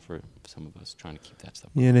going on for some of us trying to keep that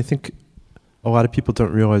stuff. Yeah, and I think a lot of people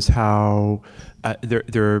don't realize how there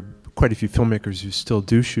are quite a few filmmakers who still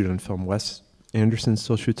do shoot on film. Wes Anderson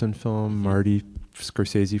still shoots on film. Marty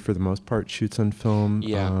Scorsese, for the most part, shoots on film.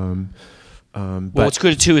 Yeah. But What's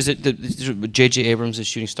good too is that J.J. Abrams is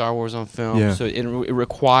shooting Star Wars on film, Yeah. so it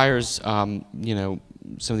requires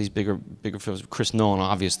some of these bigger films. Chris Nolan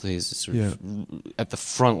obviously is sort of at the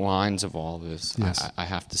front lines of all this. Yes. I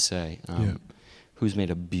have to say, Yeah. who's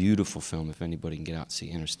made a beautiful film. If anybody can get out and see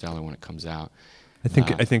Interstellar when it comes out. I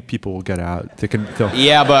think people will get out. They'll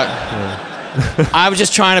Yeah, but I was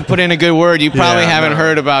just trying to put in a good word. You probably haven't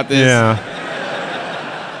heard about this.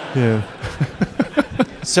 Yeah.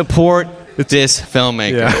 Support this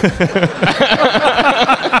filmmaker.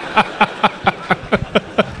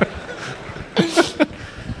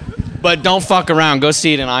 But don't fuck around. Go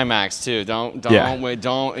see it in IMAX too. Don't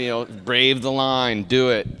brave the line. Do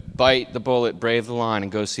it. Bite the bullet. Brave the line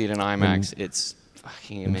and go see it in IMAX. It's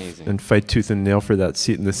fucking amazing. And fight tooth and nail for that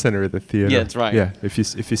seat in the center of the theater. Yeah, that's right. Yeah, if you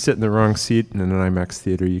sit in the wrong seat in an IMAX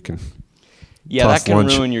theater, you can. Yeah, toss that can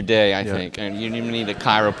lunch. ruin your day, I think. And you even need a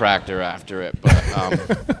chiropractor after it.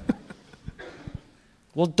 But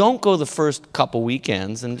well, don't go the first couple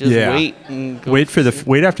weekends and just wait and go wait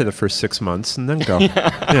after the first 6 months and then go.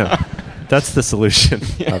 Yeah, that's the solution.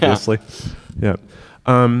 Obviously. Yeah.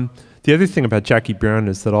 The other thing about Jackie Brown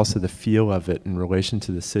is that also the feel of it in relation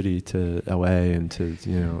to the city, to L.A. and to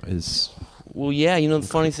is. Well, yeah. The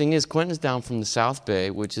funny thing is, Quentin's down from the South Bay,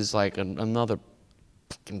 which is like another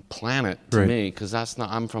fucking planet to me, because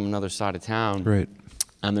I'm from another side of town. Right.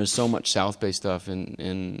 And there's so much South Bay stuff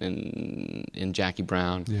in Jackie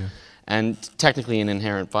Brown, and technically in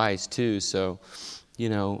Inherent Vice too. So,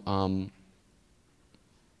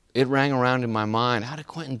 it rang around in my mind. How did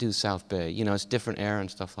Quentin do South Bay? It's different air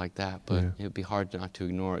and stuff like that, but it would be hard not to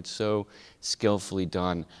ignore it. So skillfully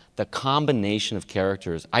done. The combination of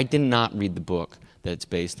characters. I did not read the book that it's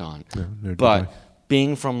based on, but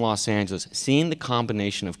being from Los Angeles, seeing the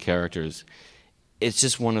combination of characters, it's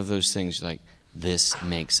just one of those things like. This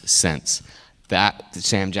makes sense. The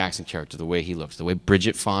Sam Jackson character, the way he looks, the way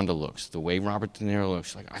Bridget Fonda looks, the way Robert De Niro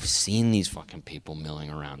looks, like I've seen these fucking people milling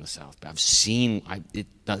around the South Bay.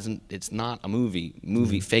 It's not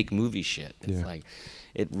a fake movie shit. It's like,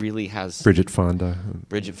 it really has. Bridget Fonda.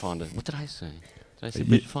 What did I say? Did I say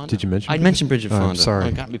Bridget Fonda? Did you mention? I mentioned Bridget Fonda. I'm sorry.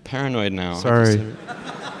 I got me paranoid now.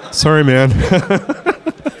 Sorry, man.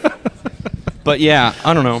 But yeah,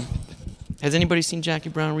 I don't know. Has anybody seen Jackie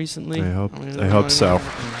Brown recently? I hope so.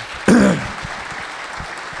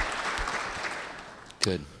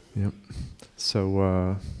 Good. Yep.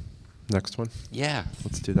 So, next one. Yeah.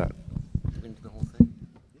 Let's do that.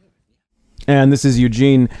 And this is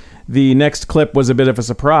Eugene. The next clip was a bit of a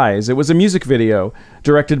surprise. It was a music video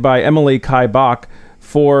directed by Emily Kai Bach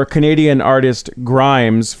for Canadian artist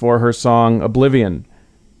Grimes for her song Oblivion.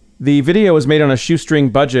 The video was made on a shoestring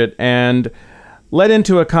budget and led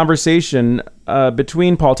into a conversation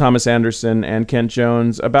between Paul Thomas Anderson and Kent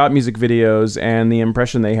Jones about music videos and the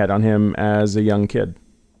impression they had on him as a young kid.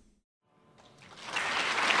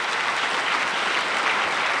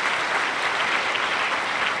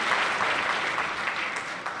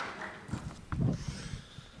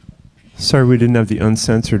 Sorry we didn't have the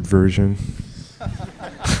uncensored version.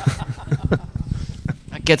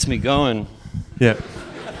 That gets me going. Yeah.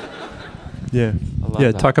 Yeah.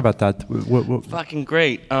 that. Talk about that. What? Fucking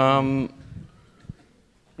great. Well,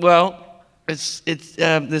 it's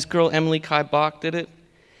this girl Emily Kai Bach did it.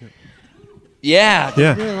 Yeah.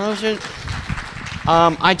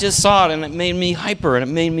 I just saw it and it made me hyper and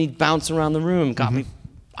it made me bounce around the room. Got me.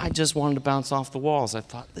 I just wanted to bounce off the walls. I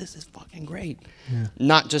thought this is fucking great. Yeah.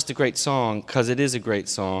 Not just a great song, because it is a great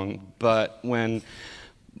song, but when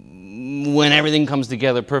everything comes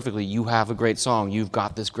together perfectly, you have a great song. You've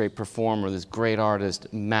got this great performer, this great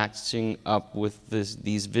artist matching up with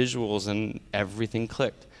these visuals, and everything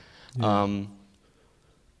clicked. Yeah.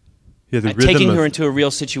 Yeah, the rhythm taking of- her into a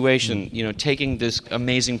real situation, taking this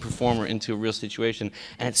amazing performer into a real situation,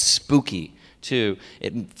 and it's spooky too.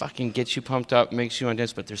 It fucking gets you pumped up, makes you want to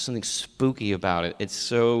dance, but there's something spooky about it. It's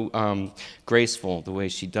so graceful the way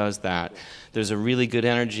she does that. There's a really good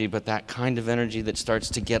energy, but that kind of energy that starts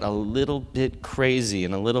to get a little bit crazy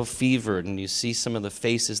and a little fevered, and you see some of the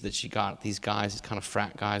faces that she got, these guys, these kind of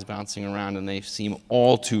frat guys bouncing around, and they seem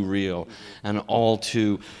all too real and all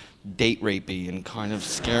too date rapey and kind of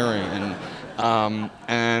scary,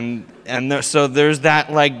 so there's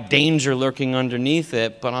that like danger lurking underneath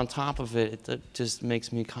it, but on top of it, it just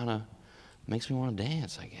makes me want to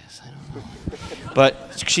dance, I guess. I don't know.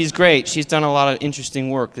 But she's great. She's done a lot of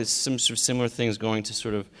interesting work. There's some sort of similar things going to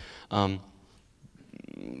sort of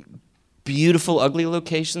beautiful, ugly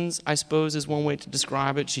locations, I suppose, is one way to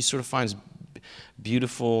describe it. She sort of finds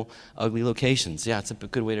beautiful, ugly locations. Yeah, it's a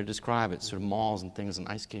good way to describe it. Sort of malls and things and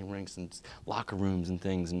ice skating rinks and locker rooms and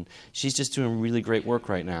things. And she's just doing really great work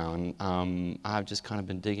right now. And I've just kind of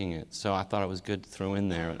been digging it. So I thought it was good to throw in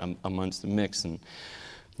there amongst the mix. And,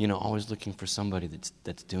 always looking for somebody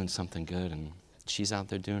that's doing something good. And she's out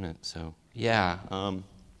there doing it. So, yeah.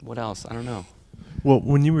 What else? I don't know. Well,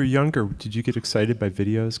 when you were younger, did you get excited by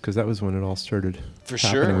videos? Because that was when it all started. For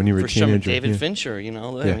happening, sure. when you were a For sure. teenager. David Yeah. Fincher, I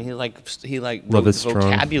Yeah. mean, he Love wrote is strong.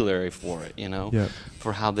 vocabulary for it, Yeah.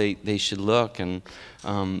 for how they should look and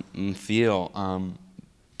feel.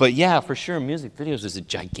 But yeah, for sure, music videos is a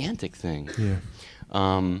gigantic thing. Yeah.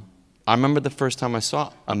 I remember the first time I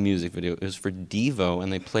saw a music video. It was for Devo,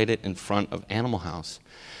 and they played it in front of Animal House.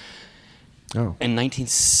 Oh. In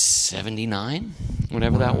 1979,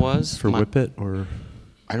 whatever that was. For Whip It or?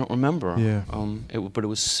 I don't remember. Yeah. But it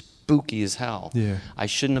was spooky as hell. Yeah. I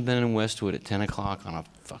shouldn't have been in Westwood at 10 o'clock on a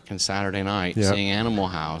fucking Saturday night Yeah. seeing Animal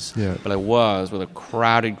House. Yeah. But I was with a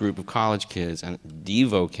crowded group of college kids, and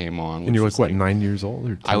Devo came on. And you were which like, was what, 9 years old?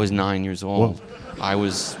 Or 10? I was 9 years old. Whoa. I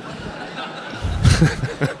was...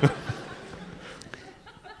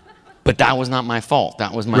 But that was not my fault.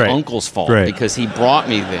 That was my Right. uncle's fault, Right. because he brought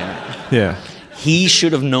me there. Yeah. He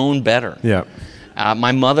should have known better. Yeah.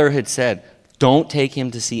 My mother had said, don't take him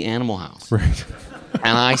to see Animal House. Right.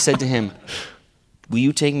 And I said to him, will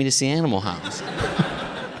you take me to see Animal House?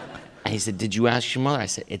 And he said, did you ask your mother? I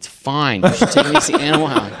said, it's fine. You should take me to see Animal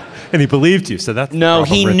House. And he believed you, so that's No, the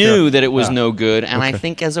problem he right knew there. that it was Ah. no good. And I Okay.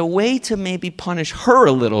 think as a way to maybe punish her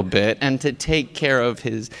a little bit and to take care of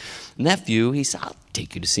his nephew, he said, I'll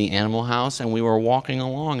take you to see Animal House. And we were walking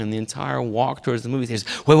along, and the entire walk towards the movie theater,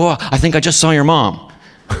 wait, I think I just saw your mom.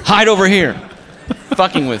 Hide over here.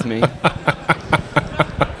 Fucking with me.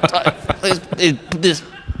 This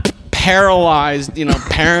paralyzed,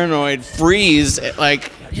 paranoid freeze,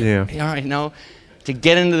 like, Yeah. all right, to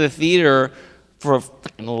get into the theater for a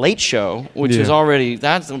fucking late show, which is Yeah.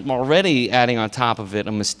 already adding on top of it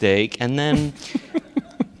a mistake, and then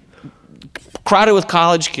crowded with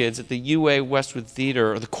college kids at the UA Westwood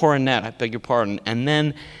Theater, or the Coronet, I beg your pardon, and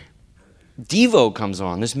then Devo comes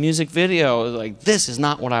on, this music video. Like, this is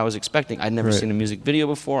not what I was expecting. I'd never Right. seen a music video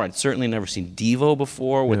before. I'd certainly never seen Devo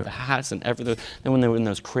before with Yeah. the hats and everything. Then when they were in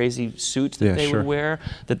those crazy suits that Yeah, they sure. would wear,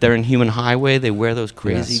 that they're in Human Highway, they wear those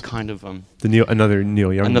crazy Yes. kind of... Another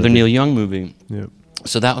Neil Young another movie. Neil Young movie. Yeah.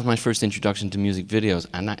 So that was my first introduction to music videos.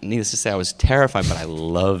 And needless to say, I was terrified, but I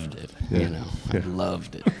loved it. Yeah. I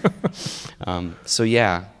loved it. So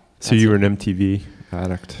yeah. So you were an MTV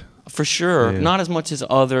addict. For sure. Yeah. Not as much as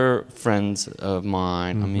other friends of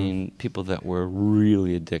mine. Mm-hmm. I mean, people that were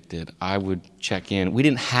really addicted. I would check in. We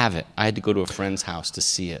didn't have it. I had to go to a friend's house to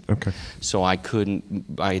see it. Okay. So I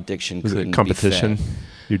couldn't, my addiction Was couldn't it competition? be fed.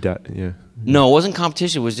 Your dad, yeah. No, it wasn't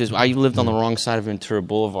competition. It was just I lived on the wrong side of Ventura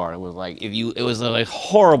Boulevard. It was like it was a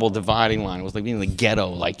horrible dividing line. It was like being in the ghetto.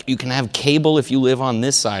 Like, you can have cable if you live on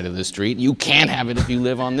this side of the street. You can't have it if you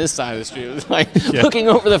live on this side of the street. It was like looking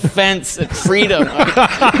over the fence at freedom.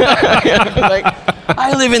 Like,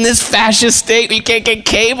 I live in this fascist state. We can't get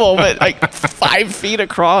cable, but like 5 feet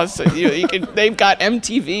across, you can. They've got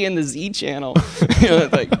MTV and the Z Channel.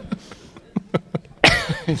 It's like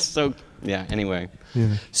so. Yeah. Anyway.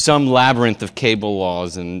 Yeah. Some labyrinth of cable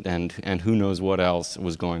laws and who knows what else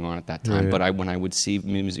was going on at that time. Right. But when I would see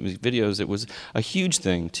music videos, it was a huge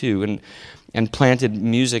thing too, and planted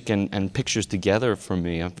music and pictures together for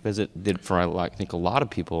me, as it did for I think a lot of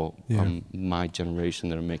people my generation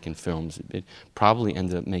that are making films. It probably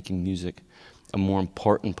ended up making music a more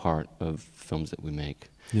important part of films that we make.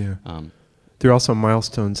 Yeah. There are also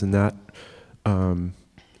milestones in that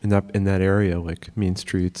area, like Mean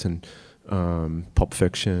Streets and Pulp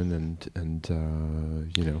Fiction, and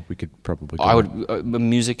we could probably go I would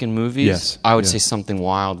music and movies. Yes, I would yeah. say Something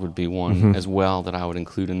Wild would be one as well that I would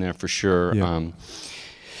include in there for sure. Yeah.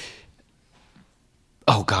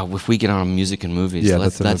 Oh God, if we get on music and movies, Yeah,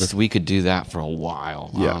 we could do that for a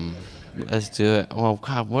while. Yeah. Let's do it. Well,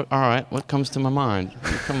 God, all right, what comes to my mind?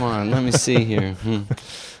 Come on, let me see here.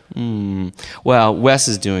 Well, Wes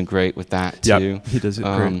is doing great with that too. Yep, he does it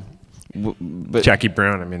great. But Jackie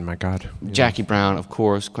Brown, I mean, my God. Jackie Brown, of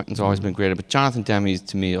course. Quentin's always been great, but Jonathan Demme,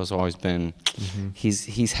 to me, has always been.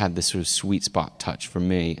 He's had this sort of sweet spot touch for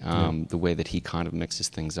me. The way that he kind of mixes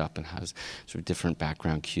things up and has sort of different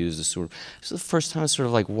background cues. It's the first time I sort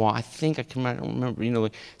of like, wow, I think I can remember,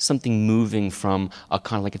 like something moving from a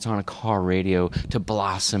kind of like it's on a car radio to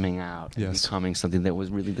blossoming out and becoming something that was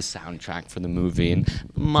really the soundtrack for the movie, and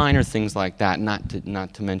minor things like that. Not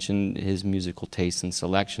to mention his musical tastes and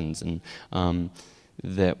selections and.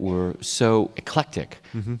 That were so eclectic,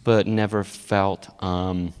 but never felt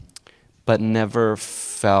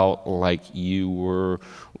like you were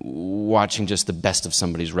watching just the best of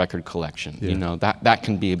somebody's record collection. Yeah. You know, that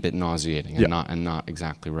can be a bit nauseating and not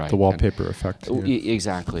exactly right. The wallpaper effect. Yeah.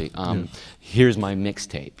 Exactly. Here's my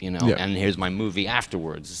mixtape, and here's my movie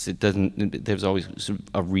afterwards. It doesn't. There's always sort of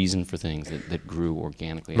a reason for things that grew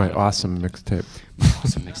organically. My awesome mixtape.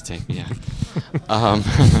 Awesome mixtape. Yeah.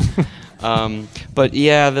 But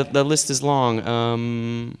yeah, the list is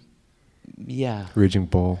long. Yeah. Raging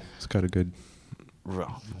Bull. It's got a good.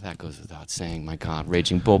 Well, that goes without saying. My God,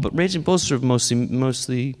 Raging Bull. But Raging Bull's sort of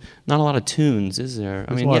mostly not a lot of tunes, is there?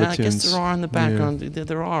 There's a lot of I guess tunes. there are in the background. Yeah.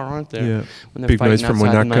 There are, aren't there? Yeah. When they're Big fighting Noise from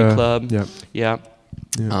outside the Winnetka. nightclub. Yeah.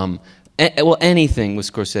 Yeah. Well, anything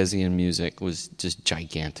with Scorsese and music was just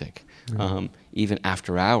gigantic. Even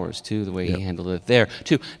After Hours, too, the way he handled it there,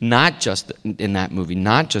 too. Not just in that movie,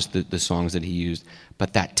 not just the songs that he used,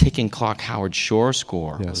 but that ticking clock Howard Shore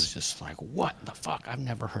score was just like, what the fuck? I've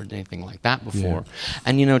never heard anything like that before.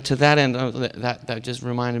 Yeah. And, to that end, that just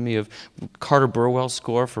reminded me of Carter Burwell's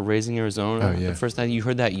score for Raising Arizona. Oh, yeah. The first time you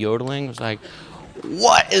heard that yodeling, it was like,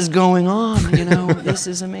 what is going on? This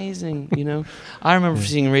is amazing. I remember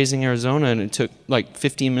seeing Raising Arizona, and it took like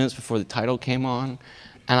 15 minutes before the title came on.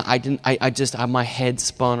 And my head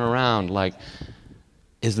spun around like,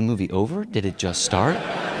 is the movie over? Did it just start?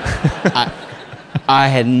 I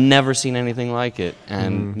had never seen anything like it.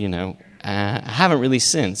 And, I haven't really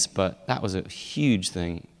since, but that was a huge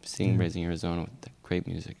thing, seeing Raising Arizona with great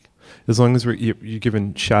music. As long as you're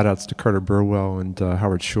giving shout-outs to Carter Burwell and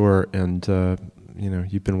Howard Shore, and,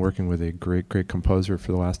 you've been working with a great, great composer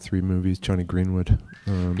for the last 3 movies, Johnny Greenwood.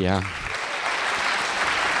 Yeah.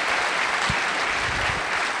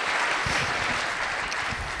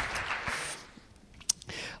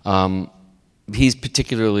 He's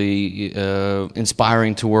particularly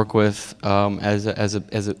inspiring to work with as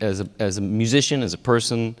a musician, as a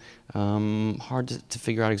person. Hard to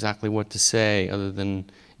figure out exactly what to say other than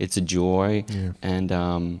it's a joy,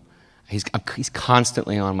 and he's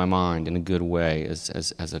constantly on my mind in a good way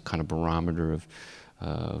as a kind of barometer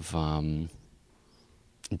of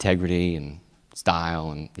integrity and style,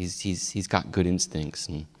 and he's got good instincts,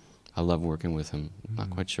 and I love working with him. Not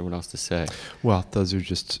quite sure what else to say. Well, those are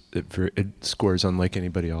just it scores unlike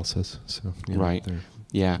anybody else's. So right,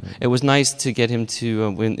 yeah. It was nice to get him to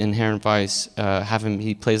in Inherent Vice have him.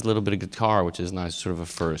 He plays a little bit of guitar, which is nice, sort of a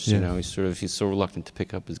first. Yeah. He's so reluctant to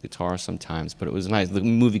pick up his guitar sometimes, but it was nice. The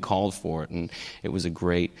movie called for it, and it was a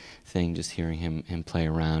great thing just hearing him play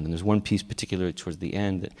around. And there's one piece particularly towards the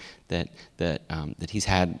end that he's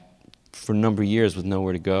had for a number of years with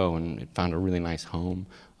nowhere to go, and it found a really nice home.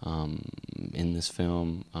 In this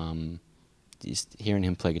film, just hearing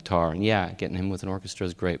him play guitar, and getting him with an orchestra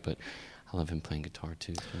is great, but I love him playing guitar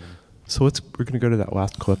too. So we're going to go to that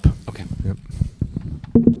last clip. Okay. Yep.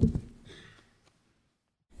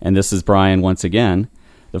 And this is Brian once again.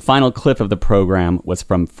 The final clip of the program was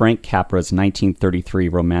from Frank Capra's 1933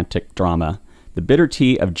 romantic drama, The Bitter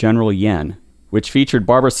Tea of General Yen, which featured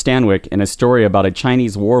Barbara Stanwyck in a story about a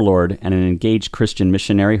Chinese warlord and an engaged Christian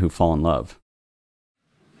missionary who fall in love.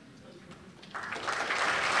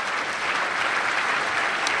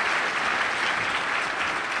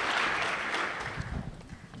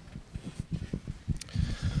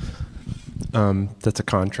 That's a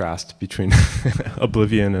contrast between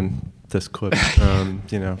Oblivion and this clip.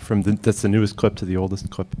 That's the newest clip to the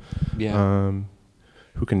oldest clip. Yeah.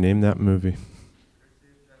 Who can name that movie?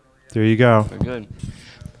 There you go. Very good.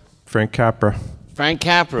 Frank Capra. Frank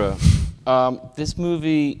Capra. This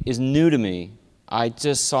movie is new to me. I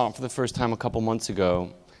just saw it for the first time a couple months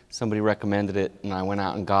ago. Somebody recommended it, and I went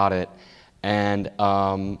out and got it. And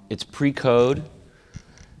it's pre-code.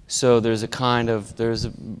 So there's a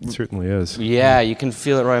It certainly is. Yeah, you can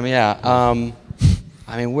feel it right. Yeah.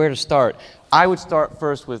 Where to start? I would start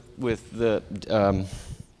first with the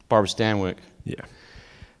Barbara Stanwyck. Yeah.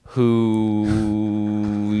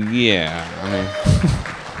 who, yeah,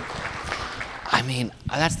 I mean,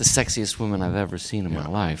 that's the sexiest woman I've ever seen in my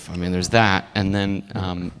life. I mean, there's that, and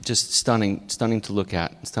then just stunning to look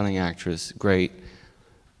at, stunning actress, great.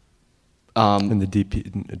 And the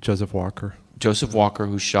DP, Joseph Walker. Joseph Walker,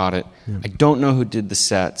 who shot it. Yeah. I don't know who did the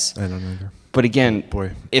sets. I don't know either. But again,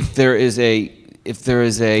 if there is a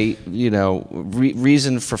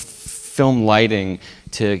reason for film lighting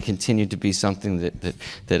to continue to be something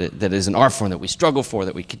that is an art form that we struggle for,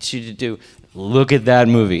 that we continue to do, look at that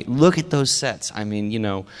movie. Look at those sets. I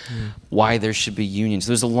mean, why there should be unions.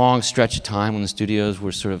 There's a long stretch of time when the studios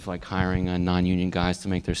were sort of like hiring non-union guys to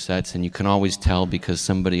make their sets, and you can always tell because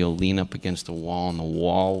somebody will lean up against a wall and the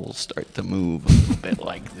wall will start to move a little bit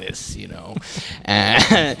like this,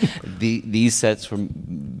 And these sets were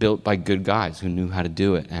built by good guys who knew how to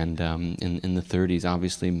do it, and in the 30s,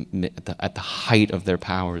 obviously at the height of their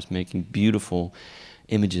powers, making beautiful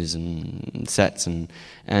images and sets, and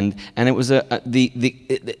it was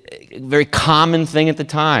the very common thing at the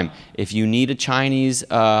time. If you need a Chinese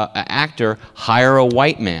actor, hire a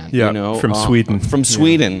white man. Yeah, from Sweden. From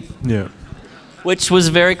Sweden. Yeah. Which was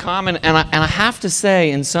very common, and I have to say,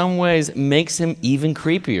 in some ways, makes him even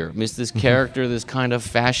creepier. This character, this kind of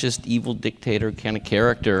fascist, evil dictator kind of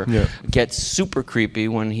character, gets super creepy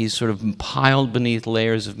when he's sort of piled beneath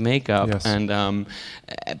layers of makeup, and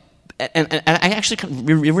actually,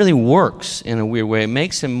 it really works in a weird way. It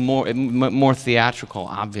makes him more theatrical,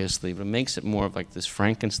 obviously, but it makes it more of like this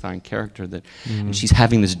Frankenstein character that, and she's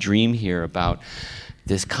having this dream here about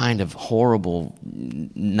this kind of horrible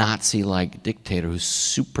Nazi-like dictator who's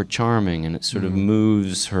super charming, and it sort of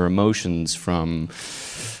moves her emotions from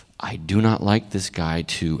I do not like this guy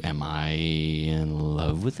to am I in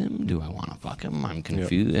love with him? Do I want to fuck him? I'm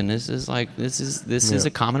confused. And this is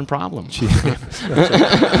a common problem.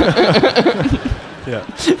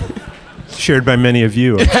 Shared by many of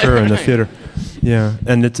you, I'm sure, in the theater. Yeah,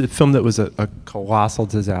 and it's a film that was a colossal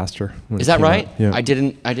disaster. Is that right? Yeah. I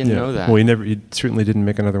didn't know that. Well, he certainly didn't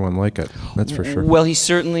make another one like it. That's for sure. Well, he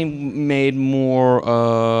certainly made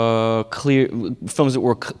more clear films that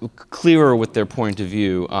were clearer with their point of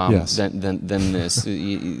view than this.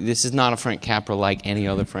 This is not a Frank Capra like any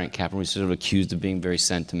other Frank Capra. We're sort of accused of being very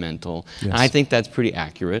sentimental. Yes. And I think that's pretty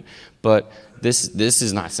accurate. But this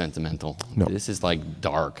is not sentimental. No. This is like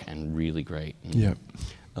dark and really great. Yeah.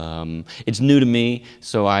 It's new to me,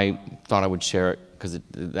 so I thought I would share it because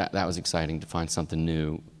that was exciting to find something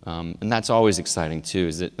new, and that's always exciting too.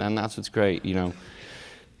 And that's what's great,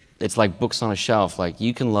 It's like books on a shelf. Like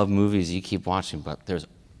you can love movies, you keep watching, but there's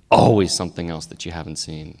always something else that you haven't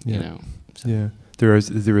seen. So. Yeah, there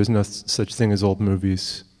is no such thing as old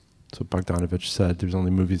movies. That's what Bogdanovich said. There's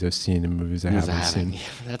only movies I've seen and movies I haven't seen. Yeah,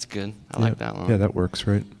 that's good. I like that one. Yeah, that works,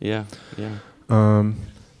 right? Yeah.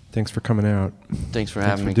 Thanks for coming out. Thanks for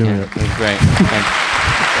having me, doing Ken. it. It was great. Thanks.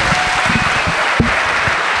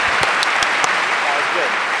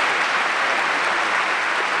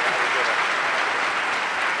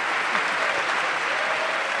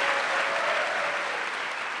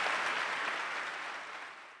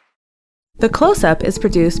 The Close-Up is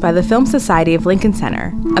produced by the Film Society of Lincoln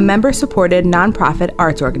Center, a member-supported nonprofit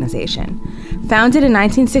arts organization. Founded in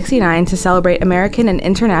 1969 to celebrate American and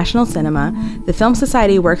international cinema, the Film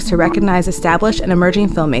Society works to recognize established and emerging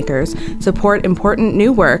filmmakers, support important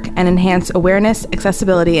new work, and enhance awareness,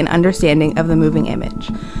 accessibility, and understanding of the moving image.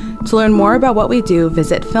 To learn more about what we do,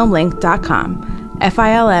 visit filmlink.com,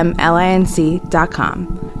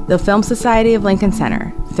 filmlinc.com. The Film Society of Lincoln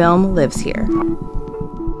Center. Film lives here.